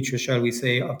defining features, shall we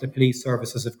say, of the police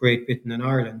services of Great Britain and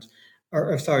Ireland,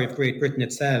 of Great Britain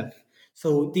itself.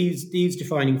 So these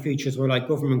defining features were like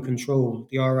government control.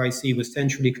 The RIC was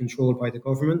centrally controlled by the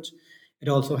government. It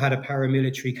also had a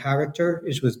paramilitary character.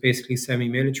 It was basically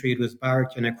semi-military. It was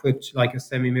barracked and equipped like a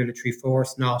semi-military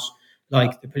force, not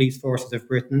like the police forces of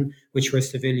Britain, which were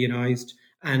civilianised.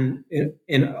 And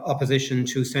in opposition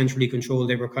to centrally controlled,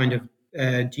 they were kind of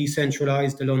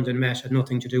decentralised. The London Met had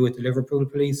nothing to do with the Liverpool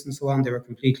police and so on. They were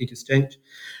completely distinct.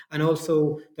 And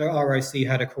also, the RIC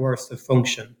had a coercive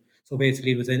function. So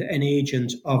basically, it was an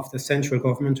agent of the central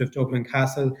government of Dublin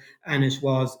Castle, and it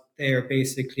was their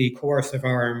basically coercive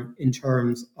arm in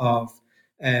terms of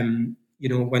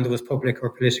when there was public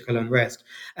or political unrest.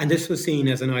 And this was seen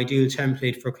as an ideal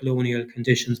template for colonial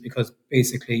conditions because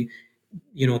basically,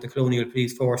 the colonial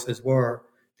police forces were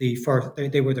they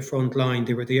were the front line,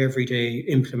 they were the everyday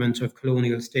implement of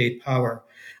colonial state power.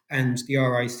 And the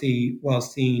RIC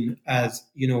was seen as,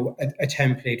 a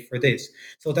template for this.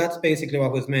 So that's basically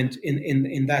what was meant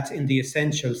in the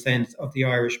essential sense of the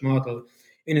Irish model.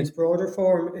 In its broader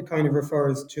form, it kind of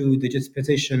refers to the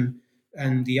disposition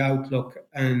and the outlook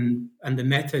and the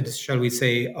methods, shall we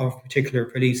say, of a particular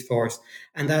police force,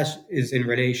 and that is in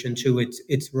relation to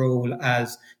its role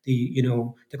as the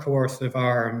coercive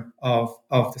arm of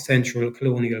the central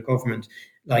colonial government.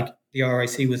 Like the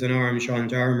RIC was an armed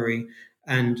gendarmerie,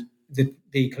 and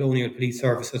the colonial police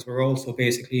services were also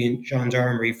basically in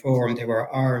gendarmerie form. They were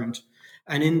armed,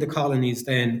 and in the colonies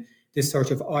then, this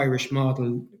sort of Irish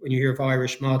model, when you hear of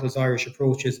Irish models, Irish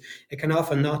approaches, it can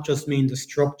often not just mean the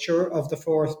structure of the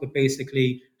force, but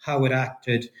basically how it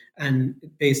acted, and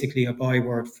basically a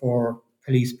byword for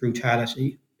police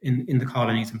brutality in the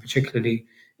colonies, and particularly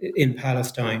in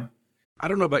Palestine. I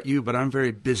don't know about you, but I'm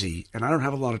very busy and I don't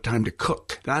have a lot of time to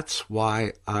cook. That's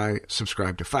why I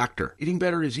subscribe to Factor. Eating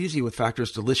better is easy with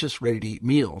Factor's delicious, ready-to-eat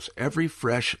meals. Every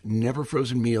fresh, never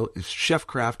frozen meal is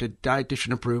chef-crafted,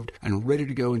 dietitian approved, and ready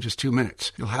to go in just 2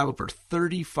 minutes. You'll have over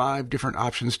 35 different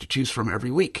options to choose from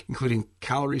every week, including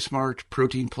Calorie Smart,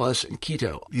 Protein Plus, and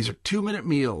Keto. These are 2-minute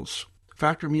meals.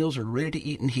 Factor meals are ready to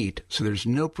eat and heat, so there's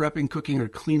no prepping, cooking, or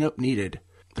cleanup needed.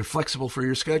 They're flexible for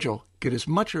your schedule. Get as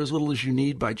much or as little as you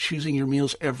need by choosing your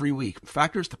meals every week.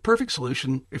 Factor's the perfect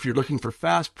solution if you're looking for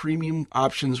fast, premium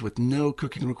options with no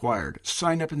cooking required.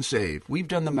 Sign up and save. We've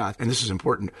done the math, and this is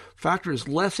important. Factor is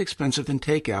less expensive than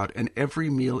takeout, and every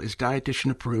meal is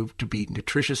dietitian approved to be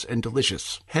nutritious and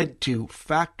delicious. Head to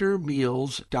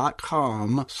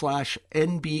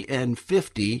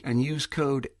factormeals.com/NBN50 and use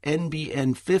code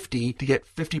NBN50 to get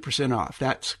 50% off.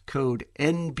 That's code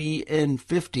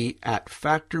NBN50 at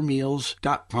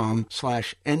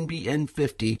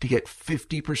factormeals.com/NBN50 to get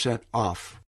 50%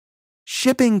 off.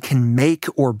 Shipping can make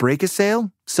or break a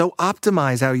sale, so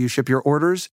optimize how you ship your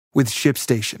orders with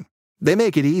ShipStation. They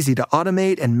make it easy to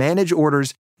automate and manage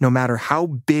orders no matter how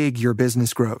big your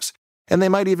business grows. And they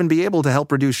might even be able to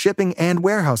help reduce shipping and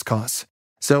warehouse costs.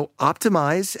 So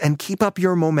optimize and keep up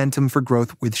your momentum for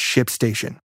growth with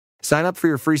ShipStation. Sign up for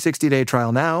your free 60-day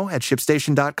trial now at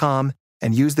ShipStation.com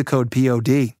and use the code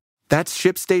POD. That's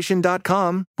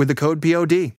ShipStation.com with the code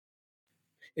POD.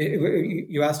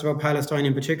 You asked about Palestine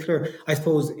in particular. I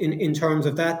suppose in terms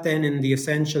of that then, in the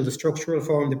essential, the structural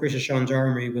form, the British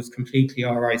Gendarmerie was completely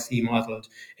RIC modelled.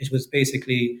 It was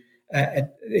basically,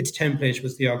 its template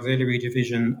was the auxiliary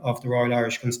division of the Royal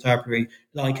Irish Constabulary.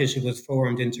 Like it was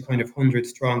formed into kind of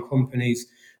 100-strong companies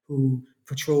who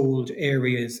patrolled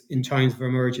areas in times of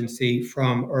emergency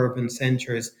from urban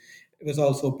centres. It was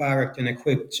also barracked and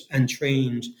equipped and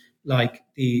trained like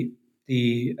the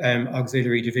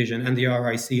auxiliary division and the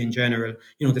RIC in general,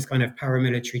 this kind of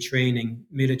paramilitary training,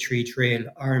 military drill,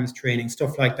 arms training,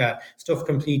 stuff like that, stuff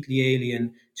completely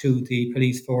alien to the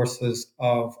police forces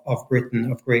of Great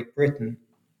Britain.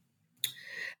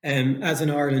 As in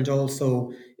Ireland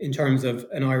also, in terms of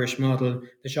an Irish model,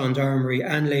 the Gendarmerie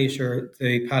and later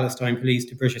the Palestine Police,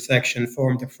 the British section,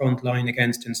 formed the front line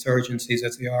against insurgencies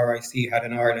as the RIC had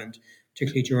in Ireland,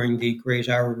 particularly during the Great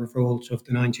Arab Revolt of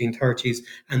the 1930s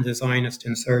and the Zionist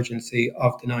insurgency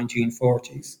of the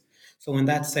 1940s. So in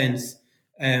that sense,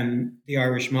 the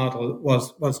Irish model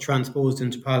was transposed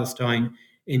into Palestine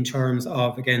in terms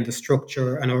of, again, the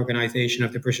structure and organisation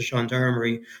of the British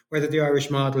Gendarmerie, whether the Irish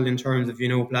model in terms of,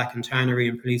 black and tannery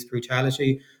and police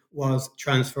brutality was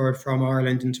transferred from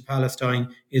Ireland into Palestine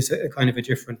is a kind of a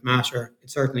different matter. It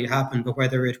certainly happened, but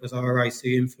whether it was RIC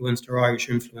influenced or Irish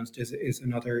influenced is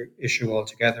another issue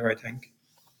altogether, I think.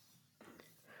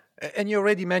 And you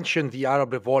already mentioned the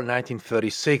Arab Revolt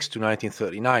 1936 to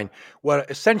 1939, where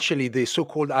essentially the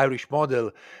so-called Irish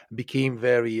model became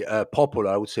very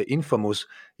popular, I would say infamous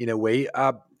in a way,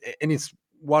 and it's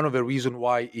one of the reasons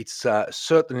why it's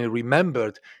certainly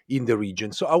remembered in the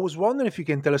region. So I was wondering if you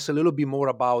can tell us a little bit more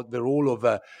about the role of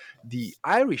the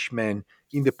Irishmen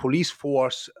in the police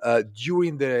force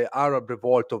during the Arab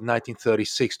Revolt of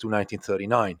 1936 to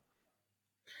 1939.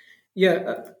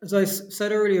 Yeah, as I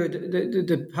said earlier,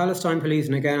 the Palestine Police,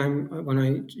 and again, when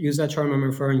I use that term, I'm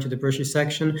referring to the British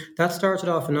section, that started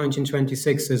off in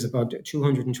 1926 as about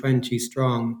 220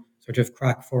 strong sort of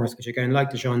crack force, which again,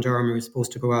 like the gendarmerie, was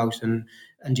supposed to go out and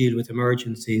deal with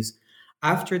emergencies.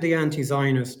 After the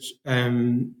anti-Zionist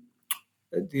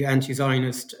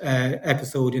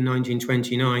episode in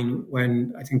 1929,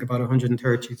 when I think about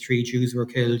 133 Jews were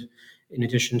killed, in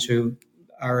addition to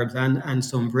Arabs and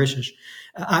some British.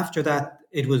 After that,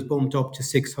 it was bumped up to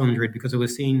 600 because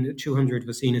 200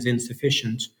 was seen as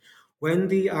insufficient. When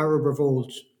the Arab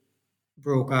Revolt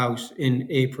broke out in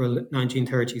April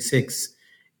 1936,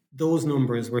 those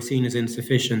numbers were seen as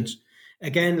insufficient.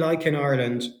 Again, like in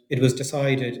Ireland, it was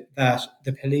decided that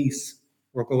the police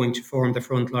were going to form the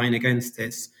front line against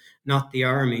this, not the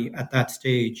army at that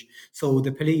stage. So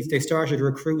the police, they started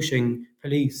recruiting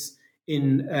police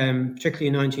in, particularly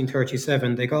in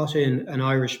 1937. They got in an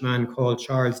Irishman called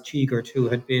Charles Teaggart, who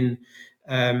had been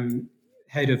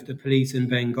head of the police in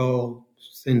Bengal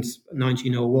since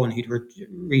 1901. He'd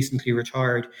recently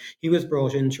retired. He was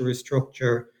brought in to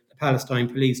restructure the Palestine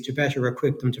police to better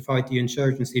equip them to fight the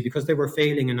insurgency because they were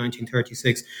failing in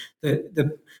 1936.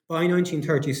 By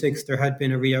 1936, there had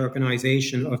been a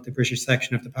reorganisation of the British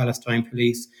section of the Palestine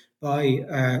police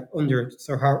under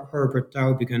Sir Herbert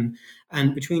Dowbiggin.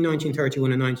 And between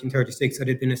 1931 and 1936, it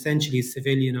had been essentially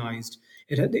civilianised.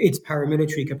 It had, its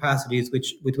paramilitary capacities,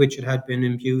 with which it had been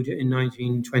imbued in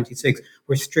 1926,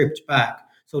 were stripped back.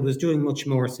 So it was doing much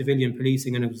more civilian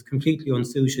policing, and it was completely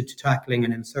unsuited to tackling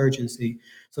an insurgency.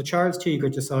 So Charles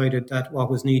Teaggart decided that what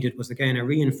was needed was, again, a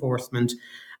reinforcement,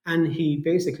 and he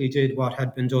basically did what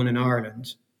had been done in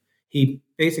Ireland. He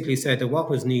basically said that what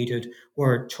was needed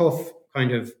were tough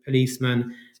kind of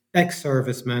policemen,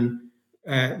 ex-servicemen,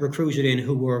 recruited in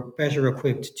who were better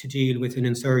equipped to deal with an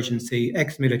insurgency,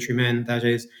 ex-military men, that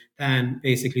is, than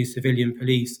basically civilian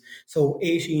police. So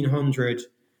 1,800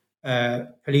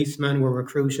 policemen were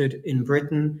recruited in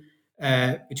Britain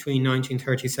between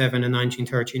 1937 and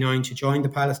 1939 to join the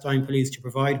Palestine police to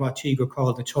provide what Teaggart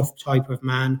called the tough type of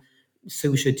man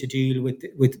suited to deal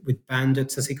with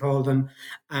bandits, as he called them,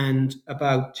 and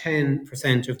about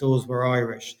 10% of those were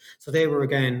Irish. So they were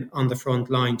again on the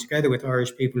front line, together with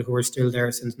Irish people who were still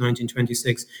there since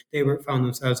 1926. They found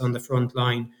themselves on the front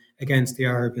line against the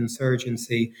Arab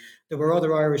insurgency. There were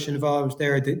other Irish involved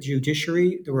there. The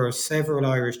judiciary, there were several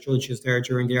Irish judges there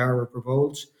during the Arab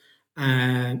Revolt.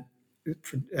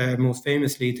 Most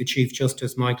famously, the Chief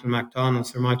Justice Michael MacDonald,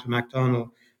 Sir Michael MacDonald,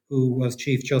 who was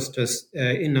Chief Justice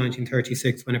in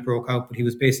 1936 when it broke out, but he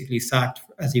was basically sacked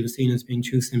as he was seen as being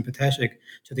too sympathetic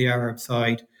to the Arab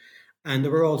side. And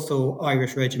there were also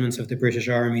Irish regiments of the British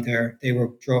Army there. They were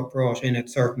brought in at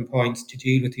certain points to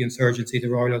deal with the insurgency, the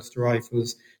Royal Ulster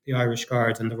Rifles, the Irish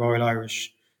Guards and the Royal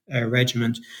Irish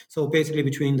Regiment. So basically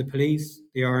between the police,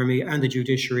 the army and the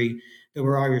judiciary, there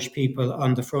were Irish people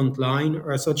on the front line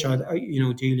or such,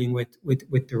 dealing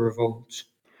with the revolt.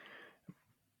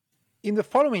 In the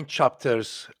following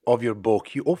chapters of your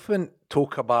book, you often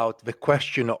talk about the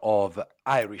question of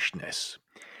Irishness.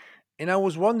 And I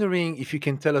was wondering if you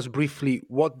can tell us briefly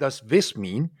what does this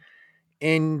mean,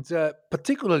 and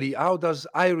particularly how does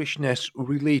Irishness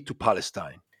relate to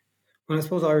Palestine? Well, I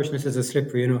suppose Irishness is a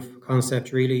slippery enough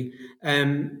concept, really.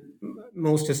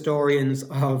 Most historians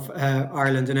of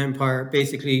Ireland and Empire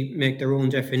basically make their own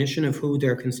definition of who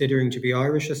they're considering to be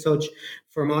Irish as such.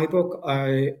 For my book,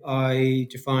 I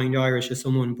defined Irish as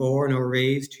someone born or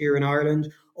raised here in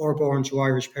Ireland or born to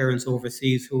Irish parents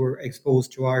overseas who were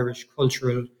exposed to Irish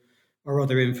cultural or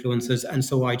other influences and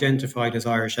so identified as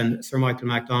Irish. And Sir Michael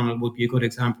MacDonald would be a good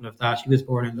example of that. He was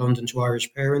born in London to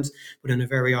Irish parents, but in a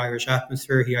very Irish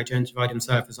atmosphere. He identified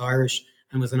himself as Irish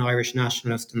and was an Irish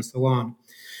nationalist and so on.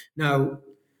 Now,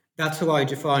 that's who I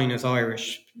define as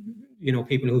Irish,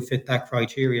 people who fit that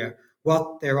criteria.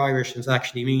 What their Irishness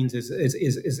actually means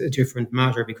is a different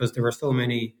matter, because there are so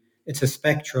many. It's a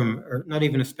spectrum, or not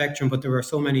even a spectrum, but there are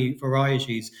so many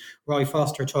varieties. Roy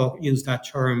Foster used that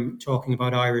term talking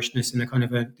about Irishness in a kind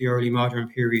of the early modern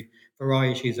period,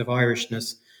 varieties of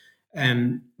Irishness,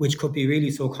 which could be really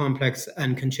so complex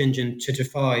and contingent to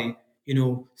defy,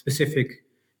 specific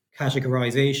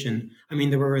categorization. I mean,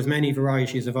 there were as many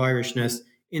varieties of Irishness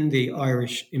in the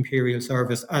Irish Imperial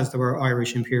Service as there were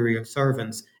Irish Imperial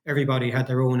servants. Everybody had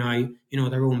their own,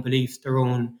 their own beliefs, their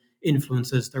own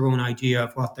influences, their own idea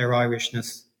of what their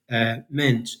Irishness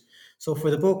meant. So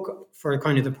for the book, for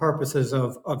kind of the purposes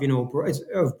of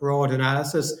broad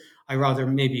analysis, I rather,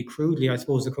 maybe crudely, I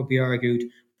suppose it could be argued,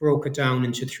 broke it down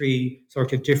into three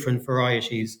sort of different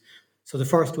varieties. So the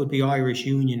first would be Irish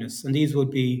Unionists, and these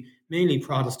would be mainly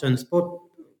Protestants, but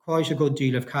quite a good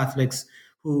deal of Catholics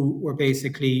who were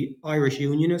basically Irish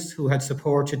Unionists who had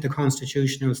supported the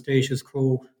constitutional status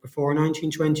quo before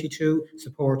 1922,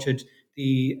 supported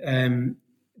the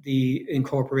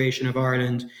incorporation of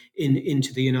Ireland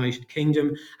into the United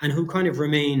Kingdom, and who kind of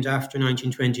remained after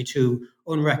 1922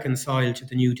 unreconciled to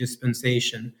the new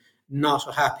dispensation,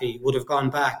 not happy, would have gone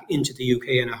back into the UK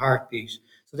in a heartbeat.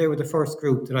 So they were the first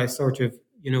group that I sort of,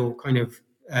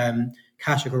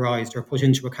 categorised or put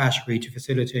into a category to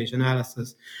facilitate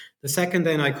analysis. The second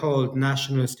then I called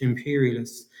nationalist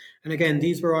imperialists. And again,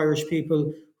 these were Irish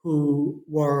people who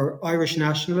were Irish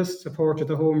nationalists, supported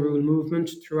the Home Rule movement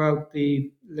throughout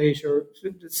the later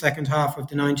second half of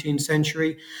the 19th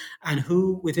century, and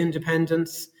who, with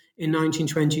independence in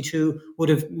 1922, would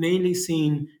have mainly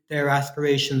seen their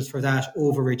aspirations for that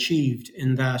overachieved,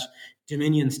 in that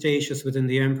dominion status within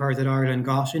the empire that Ireland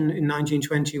got in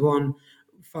 1921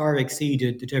 far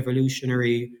exceeded the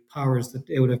devolutionary powers that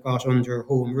they would have got under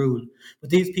Home Rule. But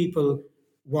these people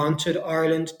wanted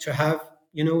Ireland to have,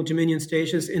 dominion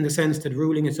status, in the sense that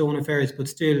ruling its own affairs, but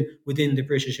still within the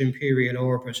British imperial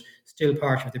orbit, still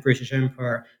part of the British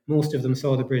Empire. Most of them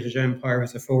saw the British Empire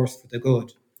as a force for the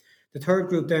good. The third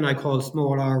group then I call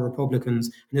small R Republicans,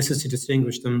 and this is to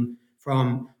distinguish them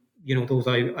from, those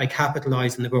I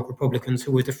capitalise in the book, Republicans,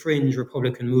 who were the fringe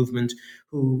Republican movement,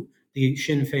 who the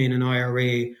Sinn Féin and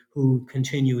IRA, who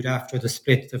continued after the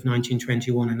split of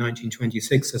 1921 and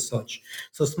 1926 as such.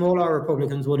 So small R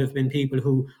Republicans would have been people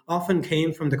who often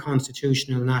came from the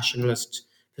constitutional nationalist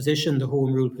position, the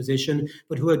Home Rule position,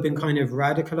 but who had been kind of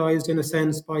radicalised in a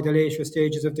sense by the later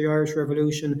stages of the Irish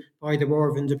Revolution, by the War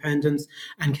of Independence,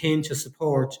 and came to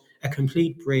support a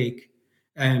complete break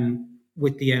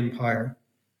with the empire.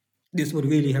 This would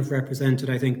really have represented,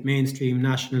 I think, mainstream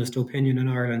nationalist opinion in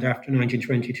Ireland after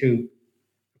 1922.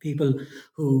 People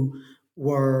who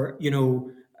were,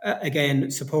 again,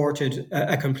 supported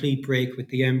a complete break with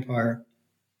the empire.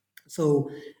 So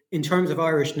in terms of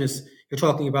Irishness, you're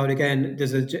talking about, again,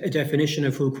 there's a definition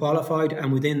of who qualified,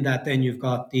 and within that then you've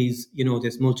got these,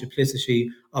 this multiplicity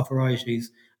of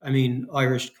varieties. I mean,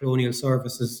 Irish colonial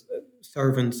services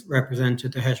servants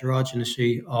represented the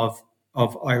heterogeneity of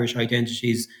Irish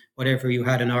identities. Whatever you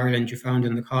had in Ireland, you found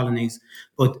in the colonies.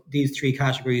 But these three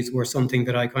categories were something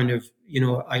that I kind of,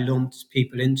 I lumped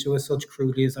people into as such,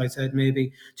 crudely as I said,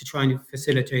 maybe, to try and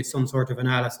facilitate some sort of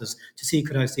analysis, to see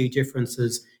could I see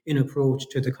differences in approach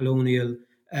to the colonial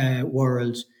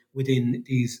world within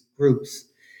these groups.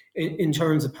 In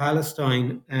terms of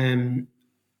Palestine,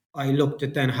 I looked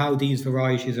at then how these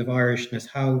varieties of Irishness,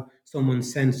 how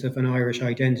someone's sense of an Irish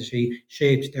identity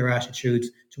shaped their attitudes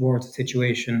towards the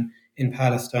situation in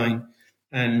Palestine.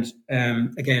 And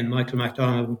again, Michael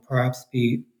MacDonald would perhaps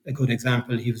be a good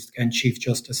example. He was, again, Chief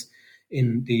Justice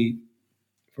in the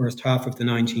first half of the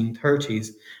 1930s.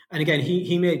 And again,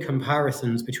 he made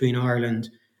comparisons between Ireland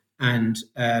and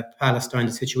Palestine,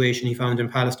 the situation he found in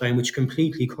Palestine, which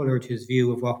completely coloured his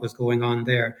view of what was going on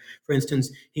there. For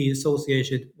instance, he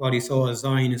associated what he saw as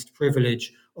Zionist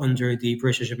privilege under the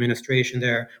British administration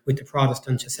there with the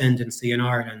Protestant ascendancy in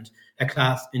Ireland, a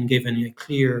class been given a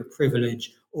clear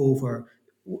privilege over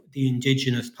the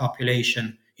indigenous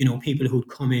population, people who'd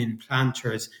come in,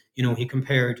 planters. He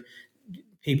compared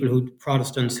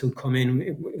Protestants who'd come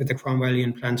in with the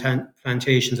Cromwellian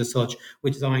plantations as such,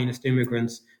 with Zionist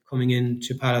immigrants coming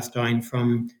into Palestine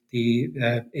from the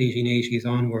 1880s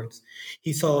onwards.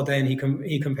 He saw then, he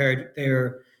compared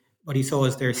what he saw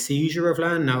as their seizure of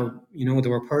land. Now, there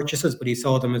were purchases, but he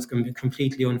saw them as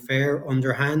completely unfair,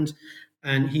 underhand,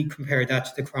 and he compared that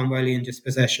to the Cromwellian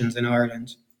dispossessions in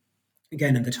Ireland.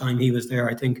 Again, at the time he was there,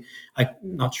 I think, I'm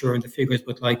not sure in the figures,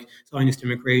 but like Zionist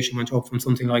immigration went up from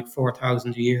something like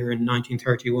 4,000 a year in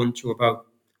 1931 to about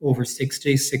over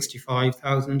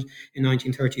 65,000 in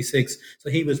 1936. So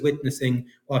he was witnessing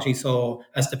what he saw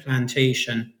as the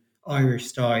plantation Irish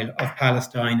style of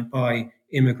Palestine by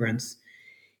immigrants.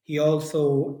 He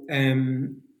also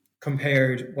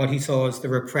compared what he saw as the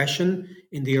repression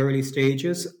in the early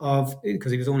stages of,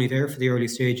 because he was only there for the early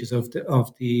stages of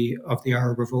the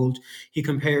Arab Revolt. He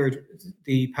compared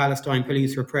the Palestine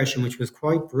police repression, which was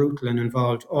quite brutal and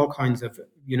involved all kinds of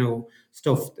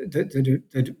stuff,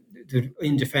 the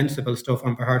indefensible stuff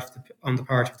on the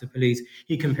part of the police.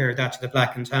 He compared that to the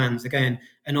Black and Tans. Again,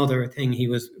 another thing, he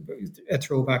was a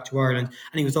throwback to Ireland.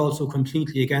 And he was also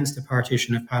completely against the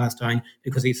partition of Palestine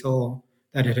because he saw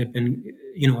that it had been,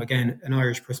 again, an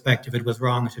Irish perspective, it was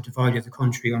wrong, it had divided the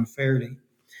country unfairly.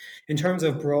 In terms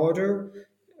of broader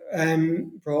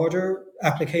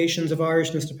applications of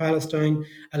Irishness to Palestine,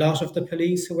 a lot of the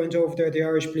police who went over there, the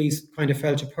Irish police, kind of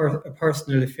felt a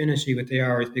personal affinity with the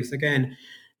Irish because, again,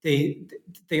 they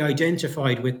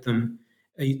identified with them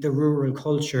the rural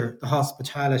culture, the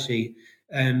hospitality,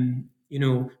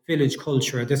 village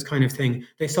culture, this kind of thing.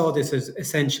 They saw this as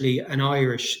essentially an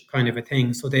Irish kind of a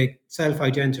thing, so they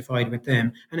self-identified with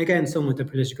them. And again, some with the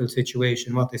political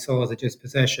situation, what they saw as a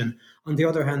dispossession. On the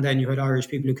other hand, then you had Irish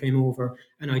people who came over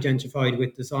and identified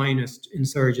with the Zionist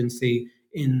insurgency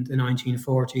in the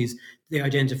 1940s. They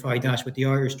identified that with the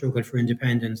Irish struggle for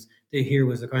independence. Here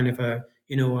was a kind of a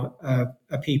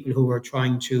a people who were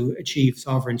trying to achieve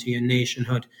sovereignty and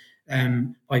nationhood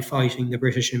by fighting the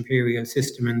British imperial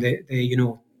system. And they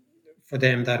for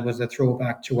them, that was a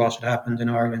throwback to what had happened in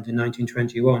Ireland in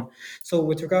 1921. So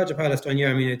with regard to Palestine,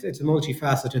 it's a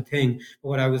multifaceted thing. But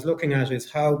what I was looking at is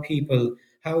how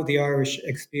the Irish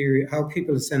experience, how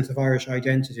people's sense of Irish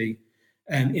identity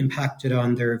impacted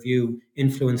on their view,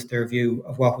 influenced their view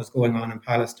of what was going on in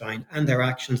Palestine and their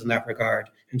actions in that regard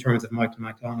in terms of Michael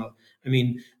McDonnell. I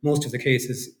mean, most of the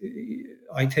cases,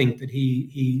 I think that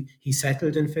he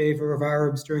settled in favour of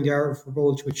Arabs during the Arab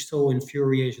Revolt, which so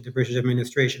infuriated the British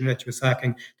administration, led to a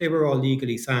sacking. They were all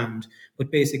legally sound,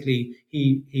 but basically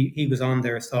he was on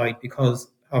their side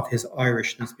because of his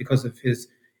Irishness, because of his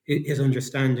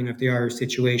understanding of the Irish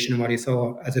situation and what he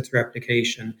saw as its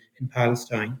replication in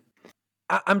Palestine.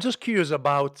 I'm just curious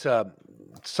about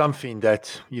something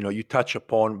that you touch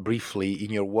upon briefly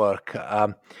in your work.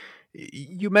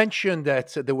 You mentioned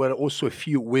that there were also a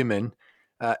few women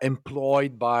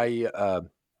employed by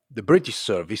the British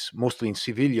service, mostly in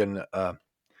civilian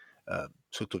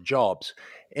sort of jobs,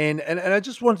 and I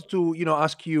just wanted to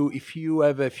ask you if you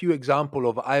have a few examples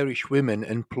of Irish women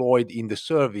employed in the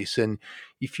service, and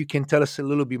if you can tell us a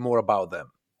little bit more about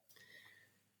them.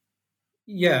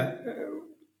 Yeah.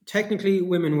 Technically,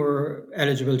 women were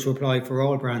eligible to apply for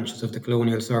all branches of the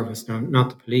colonial service, not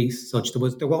the police.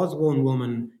 There was one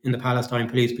woman in the Palestine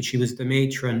police, but she was the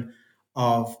matron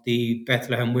of the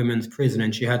Bethlehem Women's Prison,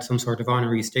 and she had some sort of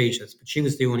honorary status. But she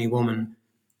was the only woman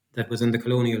that was in the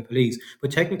colonial police.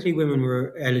 But technically, women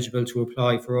were eligible to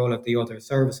apply for all of the other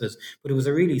services. But it was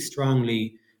a really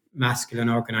strongly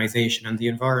masculine organisation, and the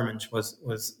environment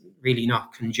was really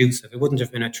not conducive. It wouldn't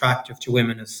have been attractive to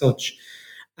women as such.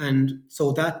 And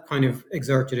so that kind of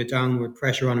exerted a downward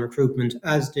pressure on recruitment,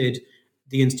 as did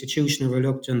the institutional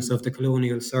reluctance of the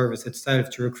colonial service itself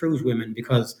to recruit women,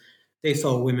 because they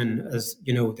saw women as,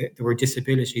 there were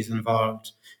disabilities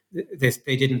involved.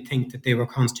 They didn't think that they were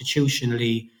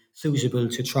constitutionally suitable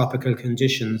to tropical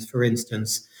conditions, for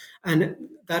instance. And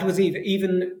that was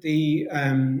even the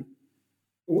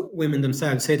women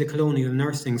themselves, say the colonial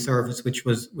nursing service, which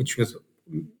was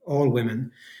all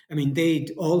women. I mean, they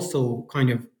also kind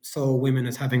of saw women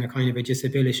as having a kind of a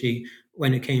disability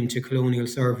when it came to colonial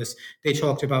service. They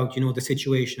talked about, the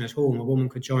situation at home. A woman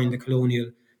could join the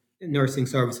colonial nursing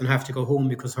service and have to go home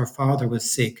because her father was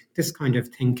sick. This kind of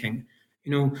thinking,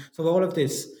 So all of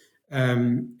this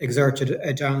exerted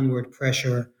a downward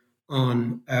pressure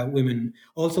on women.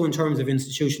 Also, in terms of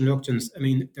institutional reluctance, I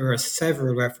mean, there are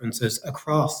several references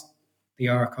across the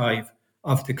archive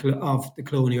of the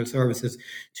colonial services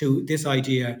to this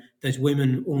idea that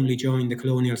women only joined the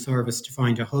colonial service to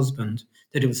find a husband,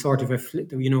 that it was sort of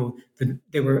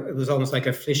it was almost like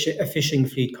a fishing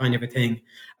fleet kind of a thing.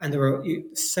 And there were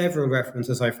several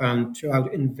references I found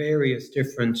throughout in various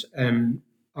different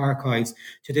archives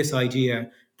to this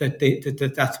idea that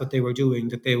that's what they were doing,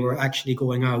 that they were actually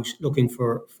going out looking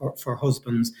for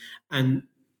husbands. And,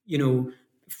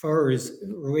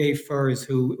 Ray Furs,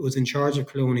 who was in charge of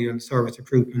colonial service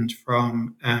recruitment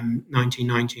from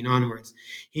 1919 onwards,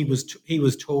 he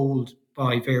was told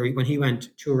when he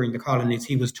went touring the colonies,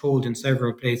 he was told in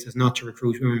several places not to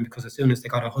recruit women because as soon as they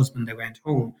got a husband, they went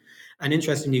home. And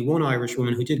interestingly, one Irish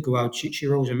woman who did go out, she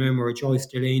wrote a memoir, Joyce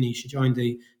Delaney. She joined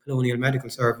the Colonial Medical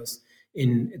Service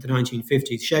in the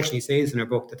 1950s. She actually says in her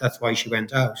book that that's why she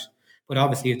went out. But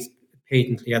obviously it's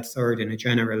patently absurd in a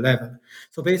general level.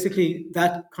 So basically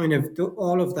that kind of,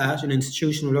 all of that, an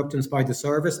institutional reluctance by the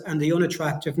service and the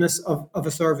unattractiveness of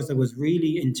a service that was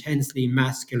really intensely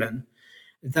masculine,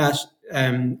 that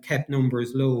kept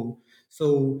numbers low.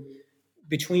 So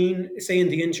between, say, in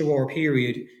the interwar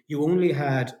period, you only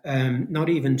had not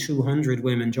even 200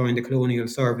 women join the colonial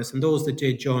service, and those that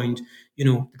did joined,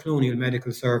 the colonial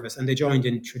medical service, and they joined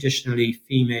in traditionally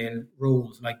female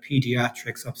roles like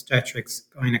pediatrics, obstetrics,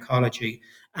 gynecology,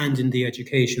 and in the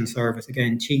education service,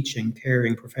 again, teaching,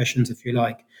 caring professions, if you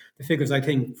like. The figures, I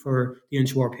think, for the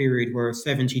interwar period were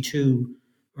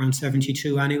around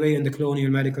 72 anyway, in the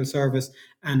colonial medical service,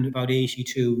 and about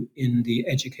 82 in the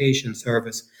education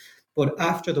service. But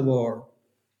after the war,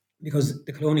 because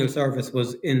the colonial service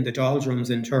was in the doldrums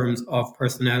in terms of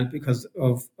personnel because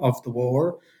of the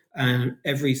war, and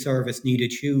every service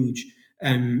needed huge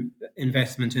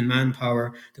investment in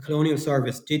manpower, the colonial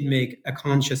service did make a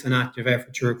conscious and active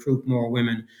effort to recruit more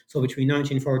women. So between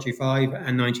 1945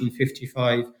 and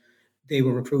 1955, they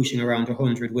were recruiting around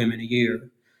 100 women a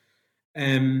year.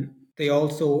 They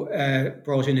also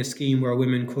brought in a scheme where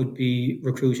women could be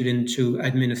recruited into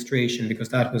administration, because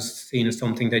that was seen as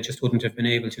something they just wouldn't have been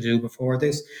able to do before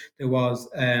this. There was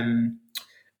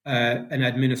an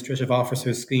administrative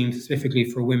officer scheme specifically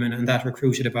for women, and that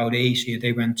recruited about 80.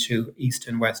 They went to East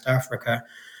and West Africa.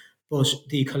 But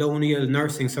the Colonial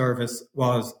Nursing Service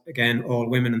was, again, all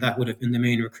women, and that would have been the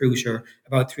main recruiter.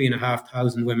 About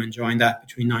 3,500 women joined that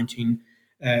between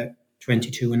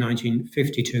 1922 and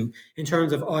 1952. In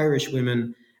terms of Irish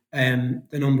women, the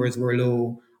numbers were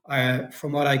low.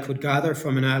 From what I could gather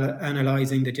from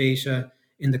analysing the data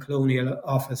in the Colonial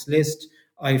Office list,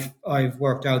 I've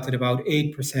worked out that about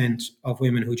 8% of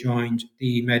women who joined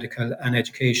the medical and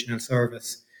educational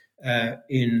service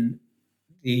in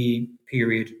the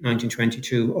period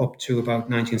 1922 up to about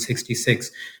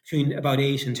 1966, between about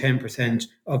 8 and 10%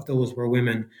 of those were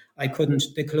women.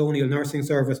 The Colonial Nursing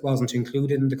Service wasn't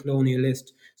included in the colonial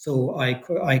list, so I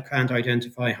can't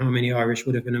identify how many Irish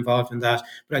would have been involved in that.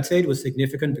 But I'd say it was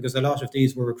significant because a lot of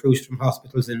these were recruited from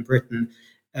hospitals in Britain,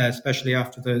 especially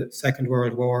after the Second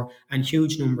World War, and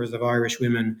huge numbers of Irish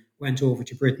women went over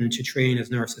to Britain to train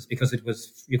as nurses because it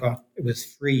was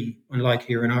free, unlike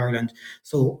here in Ireland.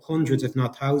 So hundreds, if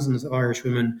not thousands, of Irish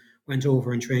women went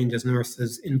over and trained as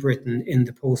nurses in Britain in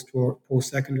the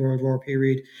post-Second World War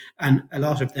period. And a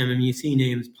lot of them, I mean, you see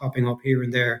names popping up here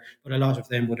and there, but a lot of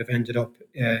them would have ended up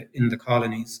in the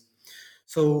colonies.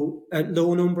 So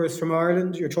low numbers from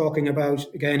Ireland, you're talking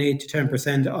about, again, 8 to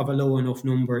 10% of a low enough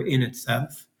number in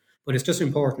itself. But it's just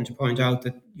important to point out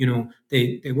that,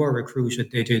 they were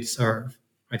recruited, they did serve,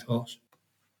 I thought.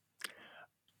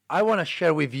 I want to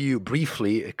share with you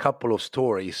briefly a couple of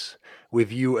stories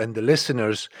with you and the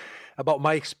listeners about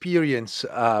my experience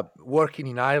working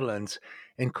in Ireland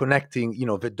and connecting,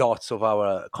 the dots of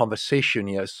our conversation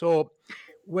here. So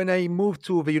when I moved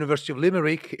to the University of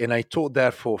Limerick and I taught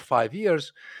there for 5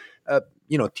 years,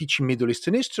 teaching Middle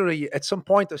Eastern history, at some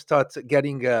point I started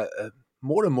getting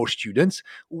more and more students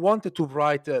who wanted to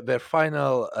write their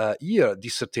final year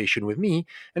dissertation with me.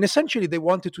 And essentially they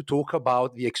wanted to talk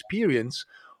about the experience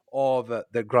of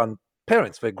their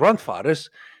grandparents, their grandfathers,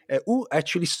 who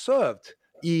actually served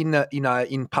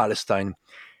in Palestine.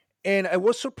 And I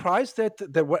was surprised that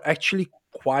there were actually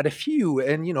quite a few.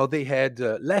 And, they had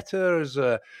letters,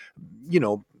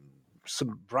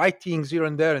 some writings here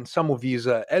and there. And some of these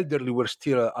elderly were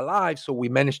still alive. So we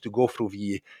managed to go through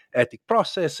the ethic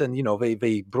process. And,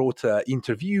 they brought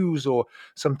interviews, or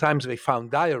sometimes they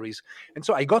found diaries. And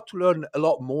so I got to learn a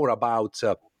lot more about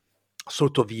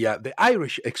sort of the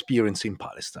Irish experience in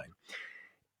Palestine.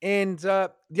 And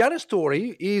the other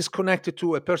story is connected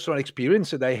to a personal experience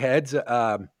that I had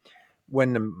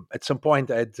when at some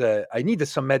point I needed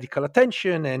some medical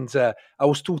attention, and I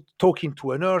was talking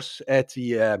to a nurse at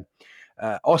the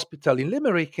hospital in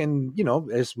Limerick, and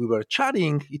as we were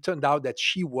chatting, it turned out that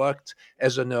she worked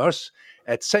as a nurse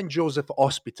at St. Joseph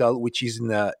Hospital, which is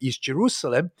in East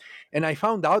Jerusalem, and I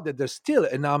found out that there's still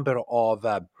a number of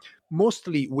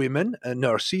mostly women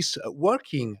nurses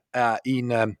working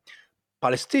in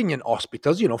Palestinian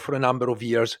hospitals, for a number of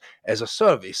years as a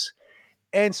service.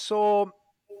 And so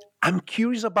I'm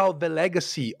curious about the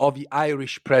legacy of the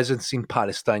Irish presence in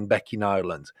Palestine back in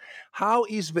Ireland. How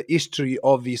is the history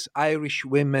of these Irish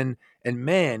women and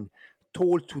men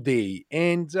told today?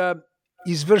 And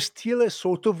is there still a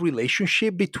sort of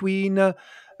relationship between,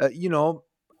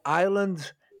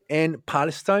 Ireland and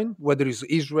Palestine, whether it's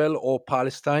Israel or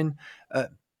Palestine,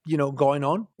 going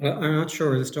on? Well, I'm not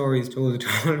sure the story is told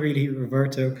at all, really,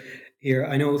 Roberto, here.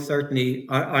 I know certainly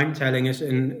I'm telling it,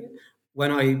 and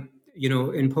when I,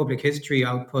 in public history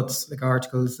outputs like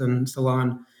articles and so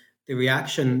on, the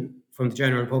reaction from the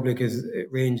general public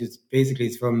ranges basically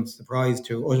from surprise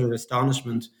to utter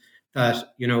astonishment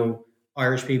that,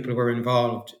 Irish people were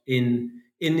involved in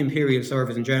imperial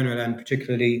service in general, and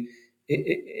particularly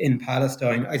in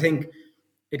Palestine. I think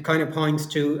it kind of points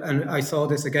to, and I saw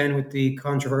this again with the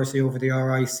controversy over the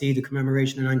RIC, the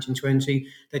commemoration in 1920,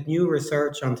 that new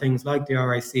research on things like the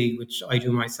RIC, which I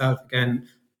do myself again,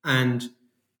 and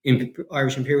in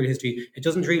Irish imperial history, it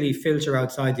doesn't really filter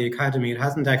outside the academy. It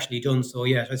hasn't actually done so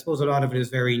yet. I suppose a lot of it is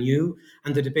very new,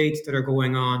 and the debates that are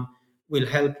going on will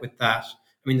help with that.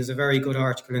 I mean, there's a very good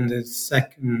article in the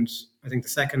second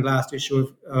last issue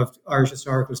of Irish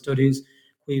Historical Studies,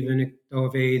 Caoimhin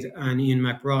Dovade and Ian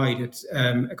McBride. It's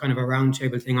a kind of a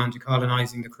roundtable thing on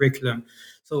decolonising the curriculum.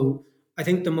 So I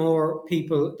think the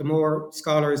more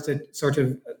scholars that sort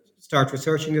of start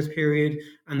researching this period,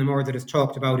 and the more that is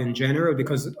talked about in general,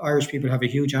 because Irish people have a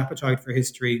huge appetite for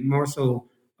history, more so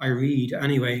I read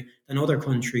anyway than other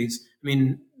countries. I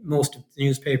mean, most of the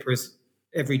newspapers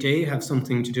every day have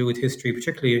something to do with history,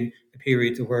 particularly in the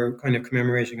period that we're kind of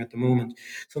commemorating at the moment.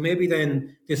 So maybe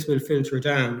then this will filter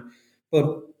down.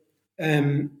 But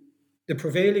the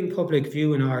prevailing public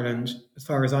view in Ireland, as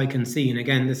far as I can see, and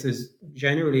again, this is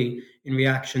generally in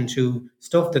reaction to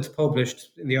stuff that's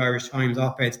published in the Irish Times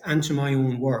op-eds and to my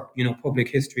own work, public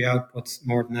history outputs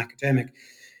more than academic,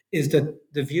 is that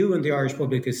the view in the Irish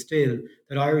public is still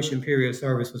that Irish imperial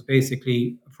service was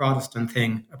basically a Protestant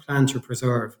thing, a plan to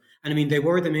preserve. And I mean, they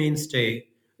were the mainstay.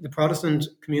 The Protestant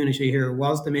community here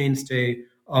was the mainstay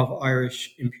of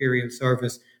Irish imperial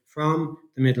service from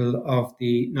the middle of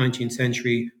the 19th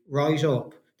century right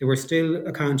up. They were still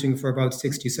accounting for about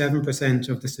 67%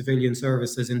 of the civilian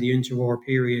services in the interwar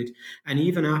period. And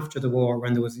even after the war,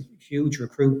 when there was a huge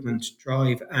recruitment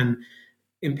drive and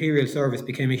imperial service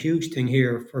became a huge thing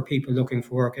here for people looking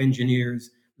for work,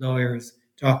 engineers, lawyers,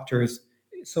 doctors,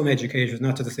 some educators,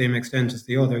 not to the same extent as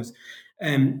the others.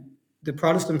 The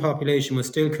Protestant population was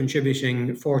still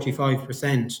contributing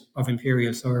 45% of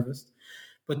imperial service.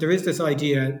 But there is this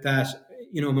idea that,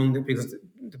 because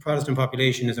the Protestant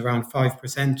population is around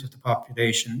 5% of the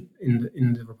population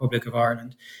in the Republic of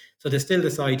Ireland. So there's still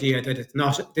this idea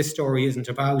that this story isn't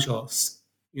about us.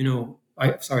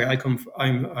 I'm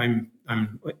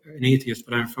an atheist,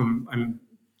 but I'm from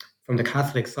the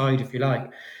Catholic side, if you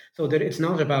like. So that it's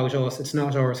not about us, it's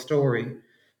not our story.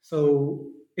 So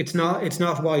it's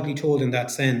not widely told in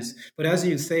that sense. But as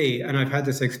you say, and I've had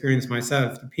this experience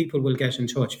myself, the people will get in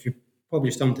touch. If you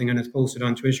publish something and it's posted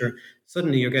on Twitter,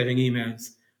 suddenly you're getting emails.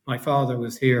 My father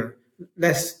was here.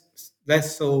 Less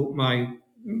so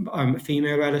I'm a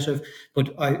female relative,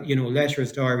 but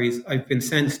letters, diaries, I've been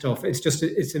sent stuff.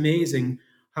 It's amazing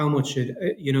how much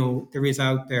there is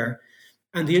out there.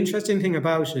 And the interesting thing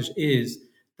about it is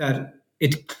that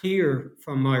it's clear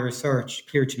from my research,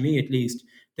 clear to me at least,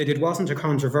 that it wasn't a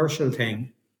controversial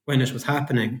thing when it was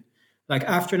happening. Like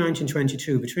after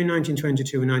 1922, between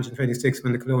 1922 and 1926,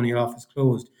 when the Colonial Office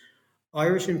closed,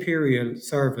 Irish imperial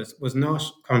service was not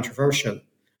controversial.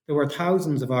 There were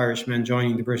thousands of Irishmen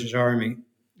joining the British Army,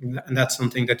 and that's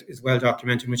something that is well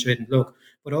documented, which I didn't look,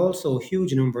 but also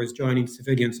huge numbers joining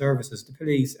civilian services, the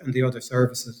police and the other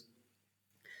services.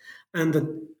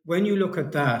 And when you look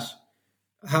at that,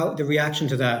 how the reaction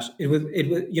to that, there was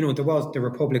the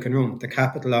Republican rump, the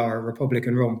capital R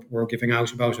Republican rump were giving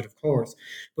out about it, of course.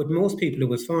 But most people, it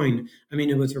was fine. I mean,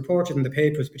 it was reported in the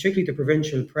papers, particularly the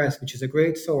provincial press, which is a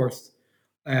great source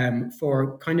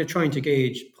for kind of trying to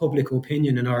gauge public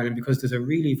opinion in Ireland, because there's a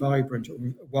really vibrant,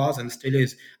 was and still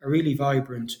is, a really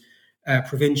vibrant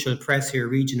provincial press here,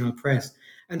 regional press.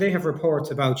 And they have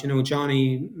reports about,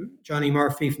 Johnny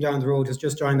Murphy from down the road has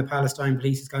just joined the Palestine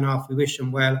police, he's gone off, we wish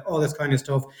him well, all this kind of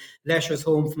stuff. Letters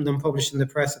home from them published in the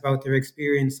press about their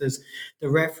experiences. The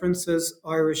references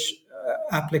Irish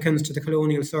applicants to the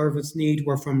colonial service need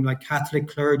were from like Catholic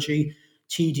clergy,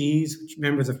 TDs,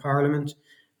 members of Parliament,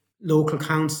 local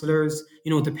councillors.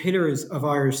 The pillars of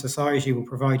Irish society were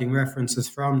providing references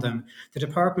from them. The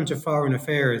Department of Foreign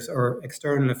Affairs, or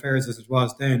External Affairs as it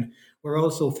was then, were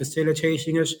also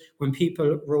facilitating it. When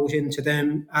people wrote into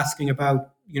them asking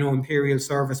about, imperial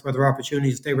service, whether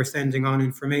opportunities, they were sending on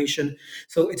information.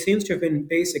 So it seems to have been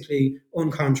basically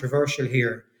uncontroversial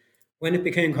here. When it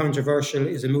became controversial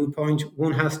is a moot point.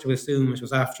 One has to assume it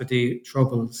was after the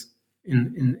Troubles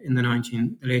in the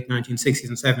late 1960s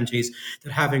and 70s,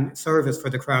 that having service for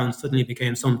the Crown suddenly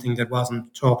became something that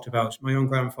wasn't talked about. My own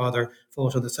grandfather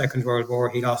fought in the Second World War.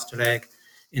 He lost a leg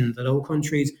in the Low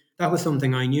Countries. That was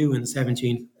something I knew in the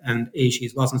 70s and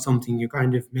 80s, wasn't something you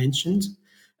kind of mentioned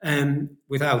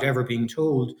without ever being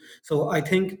told. So I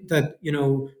think that,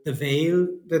 the veil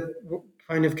that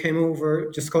kind of came over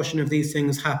discussion of these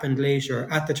things happened later.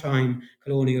 At the time,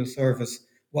 colonial service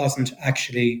wasn't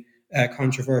actually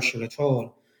controversial at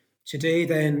all. Today,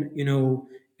 then,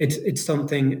 it's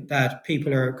something that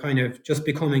people are kind of just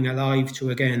becoming alive to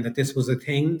again, that this was a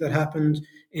thing that happened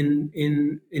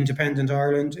in independent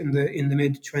Ireland in the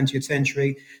mid 20th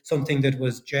century, something that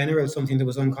was general, something that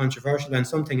was uncontroversial, and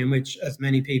something in which, as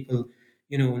many people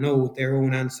know, their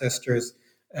own ancestors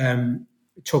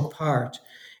took part.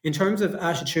 In terms of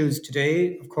attitudes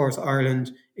today, of course,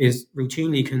 Ireland is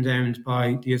routinely condemned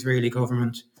by the Israeli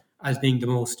government as being the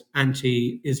most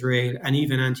anti-Israel and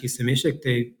even anti-Semitic.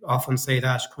 They often say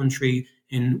that country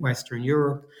in Western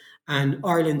Europe. And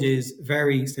Ireland is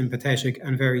very sympathetic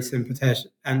and very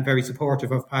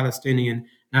supportive of Palestinian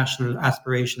national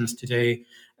aspirations today.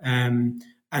 And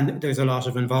there's a lot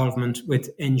of involvement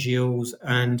with NGOs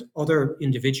and other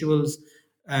individuals,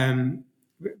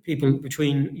 people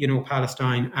between,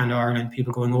 Palestine and Ireland,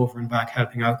 people going over and back,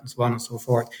 helping out and so on and so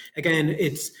forth. Again,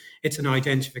 it's an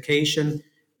identification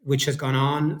which has gone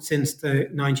on since the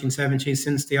 1970s,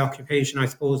 since the occupation, I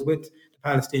suppose, with the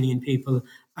Palestinian people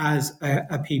as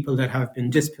a people that have been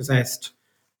dispossessed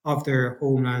of their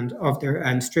homeland,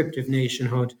 and stripped of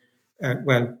nationhood,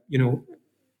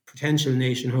 potential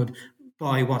nationhood,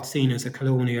 by what's seen as a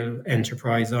colonial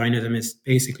enterprise. Zionism is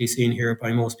basically seen here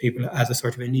by most people as a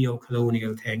sort of a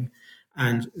neo-colonial thing,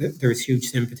 and there's huge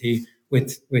sympathy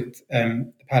with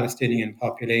the Palestinian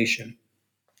population.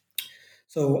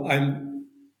 So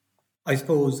I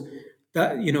suppose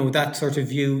that that sort of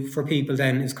view for people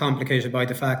then is complicated by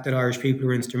the fact that Irish people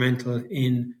were instrumental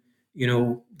in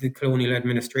the colonial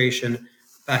administration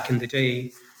back in the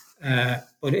day.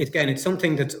 But again, it's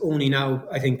something that's only now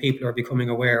I think people are becoming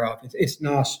aware of. It's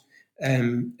not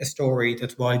a story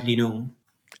that's widely known.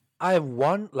 I have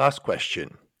one last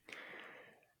question.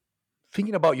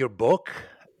 Thinking about your book,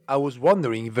 I was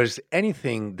wondering if there's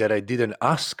anything that I didn't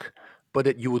ask, but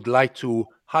that you would like to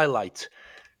highlight.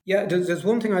 Yeah, there's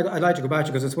one thing I'd like to go back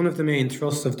to, because it's one of the main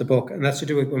thrusts of the book, and that's to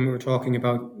do with when we were talking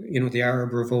about the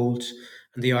Arab revolt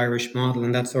and the Irish model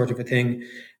and that sort of a thing.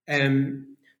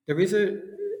 There is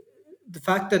the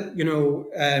fact that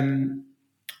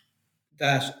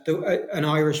an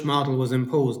Irish model was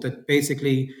imposed, that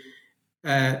basically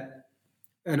an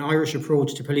Irish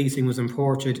approach to policing was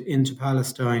imported into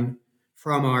Palestine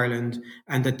from Ireland,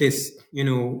 and that this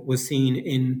was seen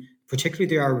in particularly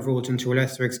the Arab revolt, and to a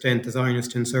lesser extent the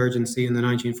Zionist insurgency in the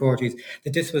 1940s,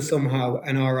 that this was somehow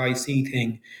an RIC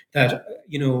thing, that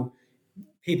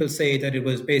people say that it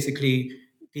was basically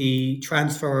the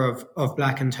transfer of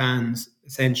black and tans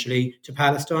essentially to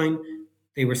Palestine.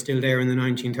 They were still there in the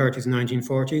 1930s and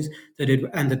 1940s,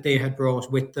 and that they had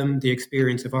brought with them the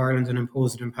experience of Ireland and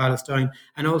imposed it in Palestine,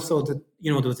 and also that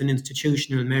there was an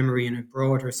institutional memory in a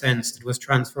broader sense that was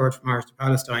transferred from Ireland to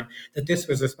Palestine, that this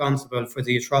was responsible for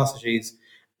the atrocities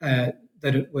that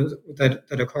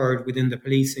occurred within the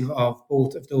policing of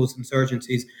both of those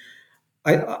insurgencies.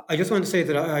 I just want to say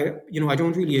that I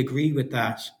don't really agree with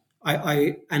that.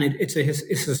 It's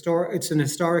an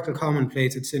historical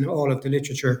commonplace. It's in all of the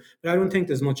literature, but I don't think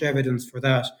there's much evidence for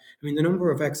that. I mean, the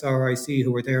number of ex-RIC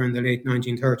who were there in the late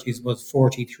 1930s was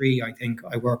 43, I think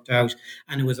I worked out,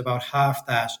 and it was about half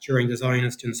that during the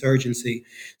Zionist insurgency.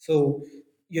 So,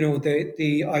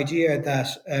 the idea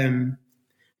that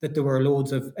that there were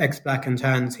loads of ex-black and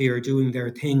tans here doing their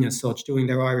thing as such, doing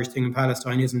their Irish thing in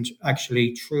Palestine, isn't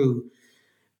actually true.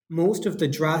 Most of the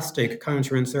drastic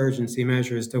counterinsurgency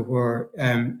measures that were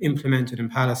implemented in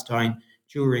Palestine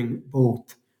during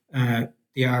both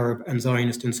the Arab and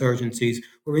Zionist insurgencies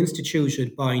were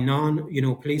instituted by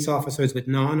police officers with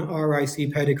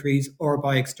non-RIC pedigrees or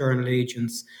by external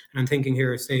agents. And I'm thinking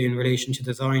here, say, in relation to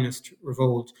the Zionist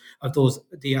revolt, of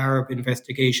the Arab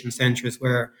investigation centres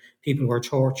where people were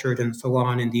tortured and so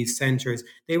on in these centres.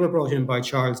 They were brought in by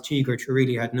Charles Teagert, who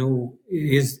really had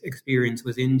his experience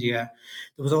was India.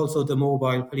 There was also the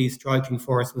mobile police striking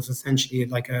force, was essentially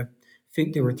there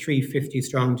were 350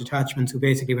 strong detachments who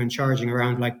basically went charging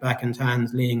around like black and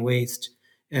tans, laying waste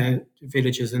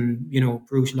villages and,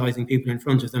 brutalizing people in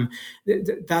front of them.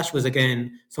 That was,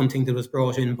 again, something that was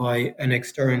brought in by an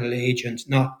external agent,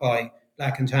 not by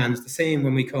black and tans. The same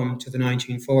when we come to the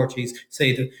 1940s,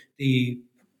 say the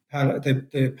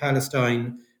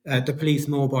Palestine, the police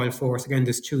mobile force, again,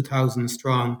 this 2,000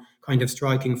 strong kind of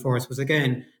striking force, was,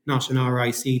 again, not an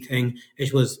RIC thing.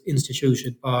 It was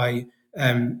instituted by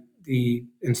the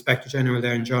Inspector General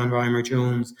there, John Rymer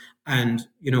Jones, and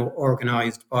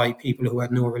organised by people who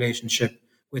had no relationship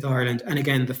with Ireland. And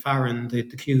again, the Farron, the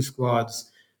Q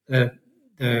squads, the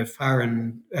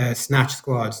Farron snatch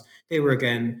squads, they were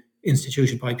again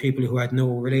instituted by people who had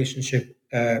no relationship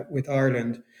with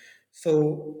Ireland.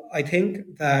 So I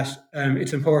think that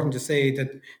it's important to say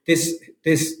that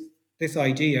this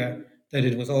idea that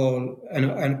it was all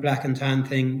a black and tan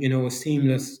thing, a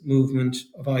seamless movement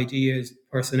of ideas,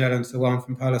 personnel, and so on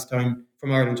from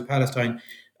Ireland to Palestine.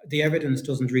 The evidence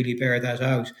doesn't really bear that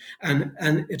out. And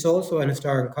it's also an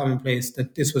historical commonplace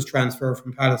that this was transferred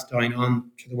from Palestine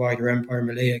on to the wider empire,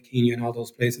 Malaya, Kenya, and all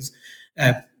those places,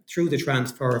 through the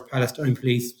transfer of Palestine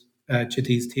police to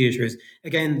these theatres.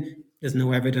 Again, there's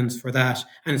no evidence for that.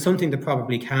 And it's something that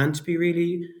probably can't be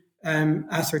really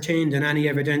ascertained in any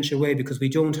evidential way, because we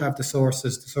don't have the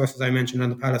sources I mentioned on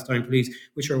the Palestine police,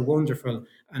 which are wonderful,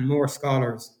 and more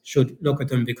scholars should look at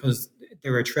them because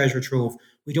they're a treasure trove.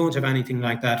 We don't have anything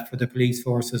like that for the police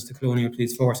forces, the colonial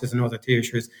police forces and other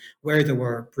theatres where there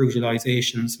were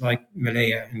brutalisations like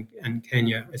Malaya and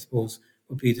Kenya, I suppose,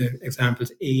 would be the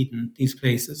examples, Aden, these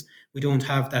places. We don't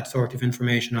have that sort of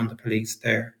information on the police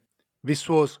there. This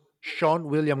was Sean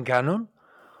William Gannon,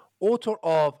 author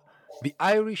of The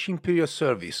Irish Imperial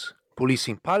Service,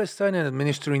 Policing Palestine and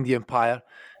Administering the Empire,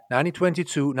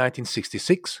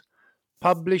 1922-1966,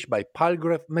 published by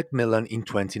Palgrave Macmillan in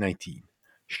 2019.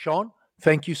 Sean,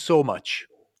 Thank you so much.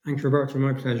 Thanks, Roberto.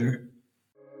 My pleasure.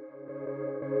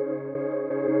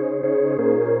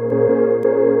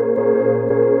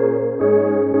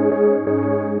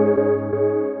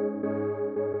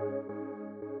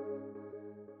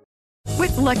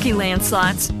 With Lucky Land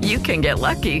Slots, you can get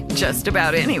lucky just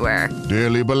about anywhere.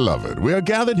 Dearly beloved, we are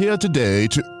gathered here today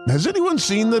to... Has anyone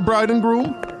seen the bride and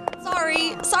groom?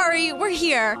 Sorry, we're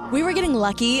here. We were getting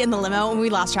lucky in the limo and we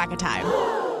lost track of time.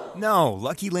 No,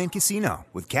 Lucky Land Casino,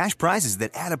 with cash prizes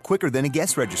that add up quicker than a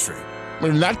guest registry.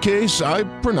 In that case, I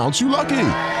pronounce you lucky.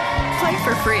 Play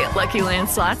for free at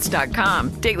LuckyLandSlots.com.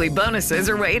 Daily bonuses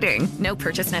are waiting. No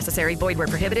purchase necessary. Void where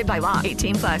prohibited by law.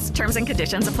 18+. Terms and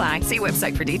conditions apply. See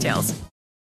website for details.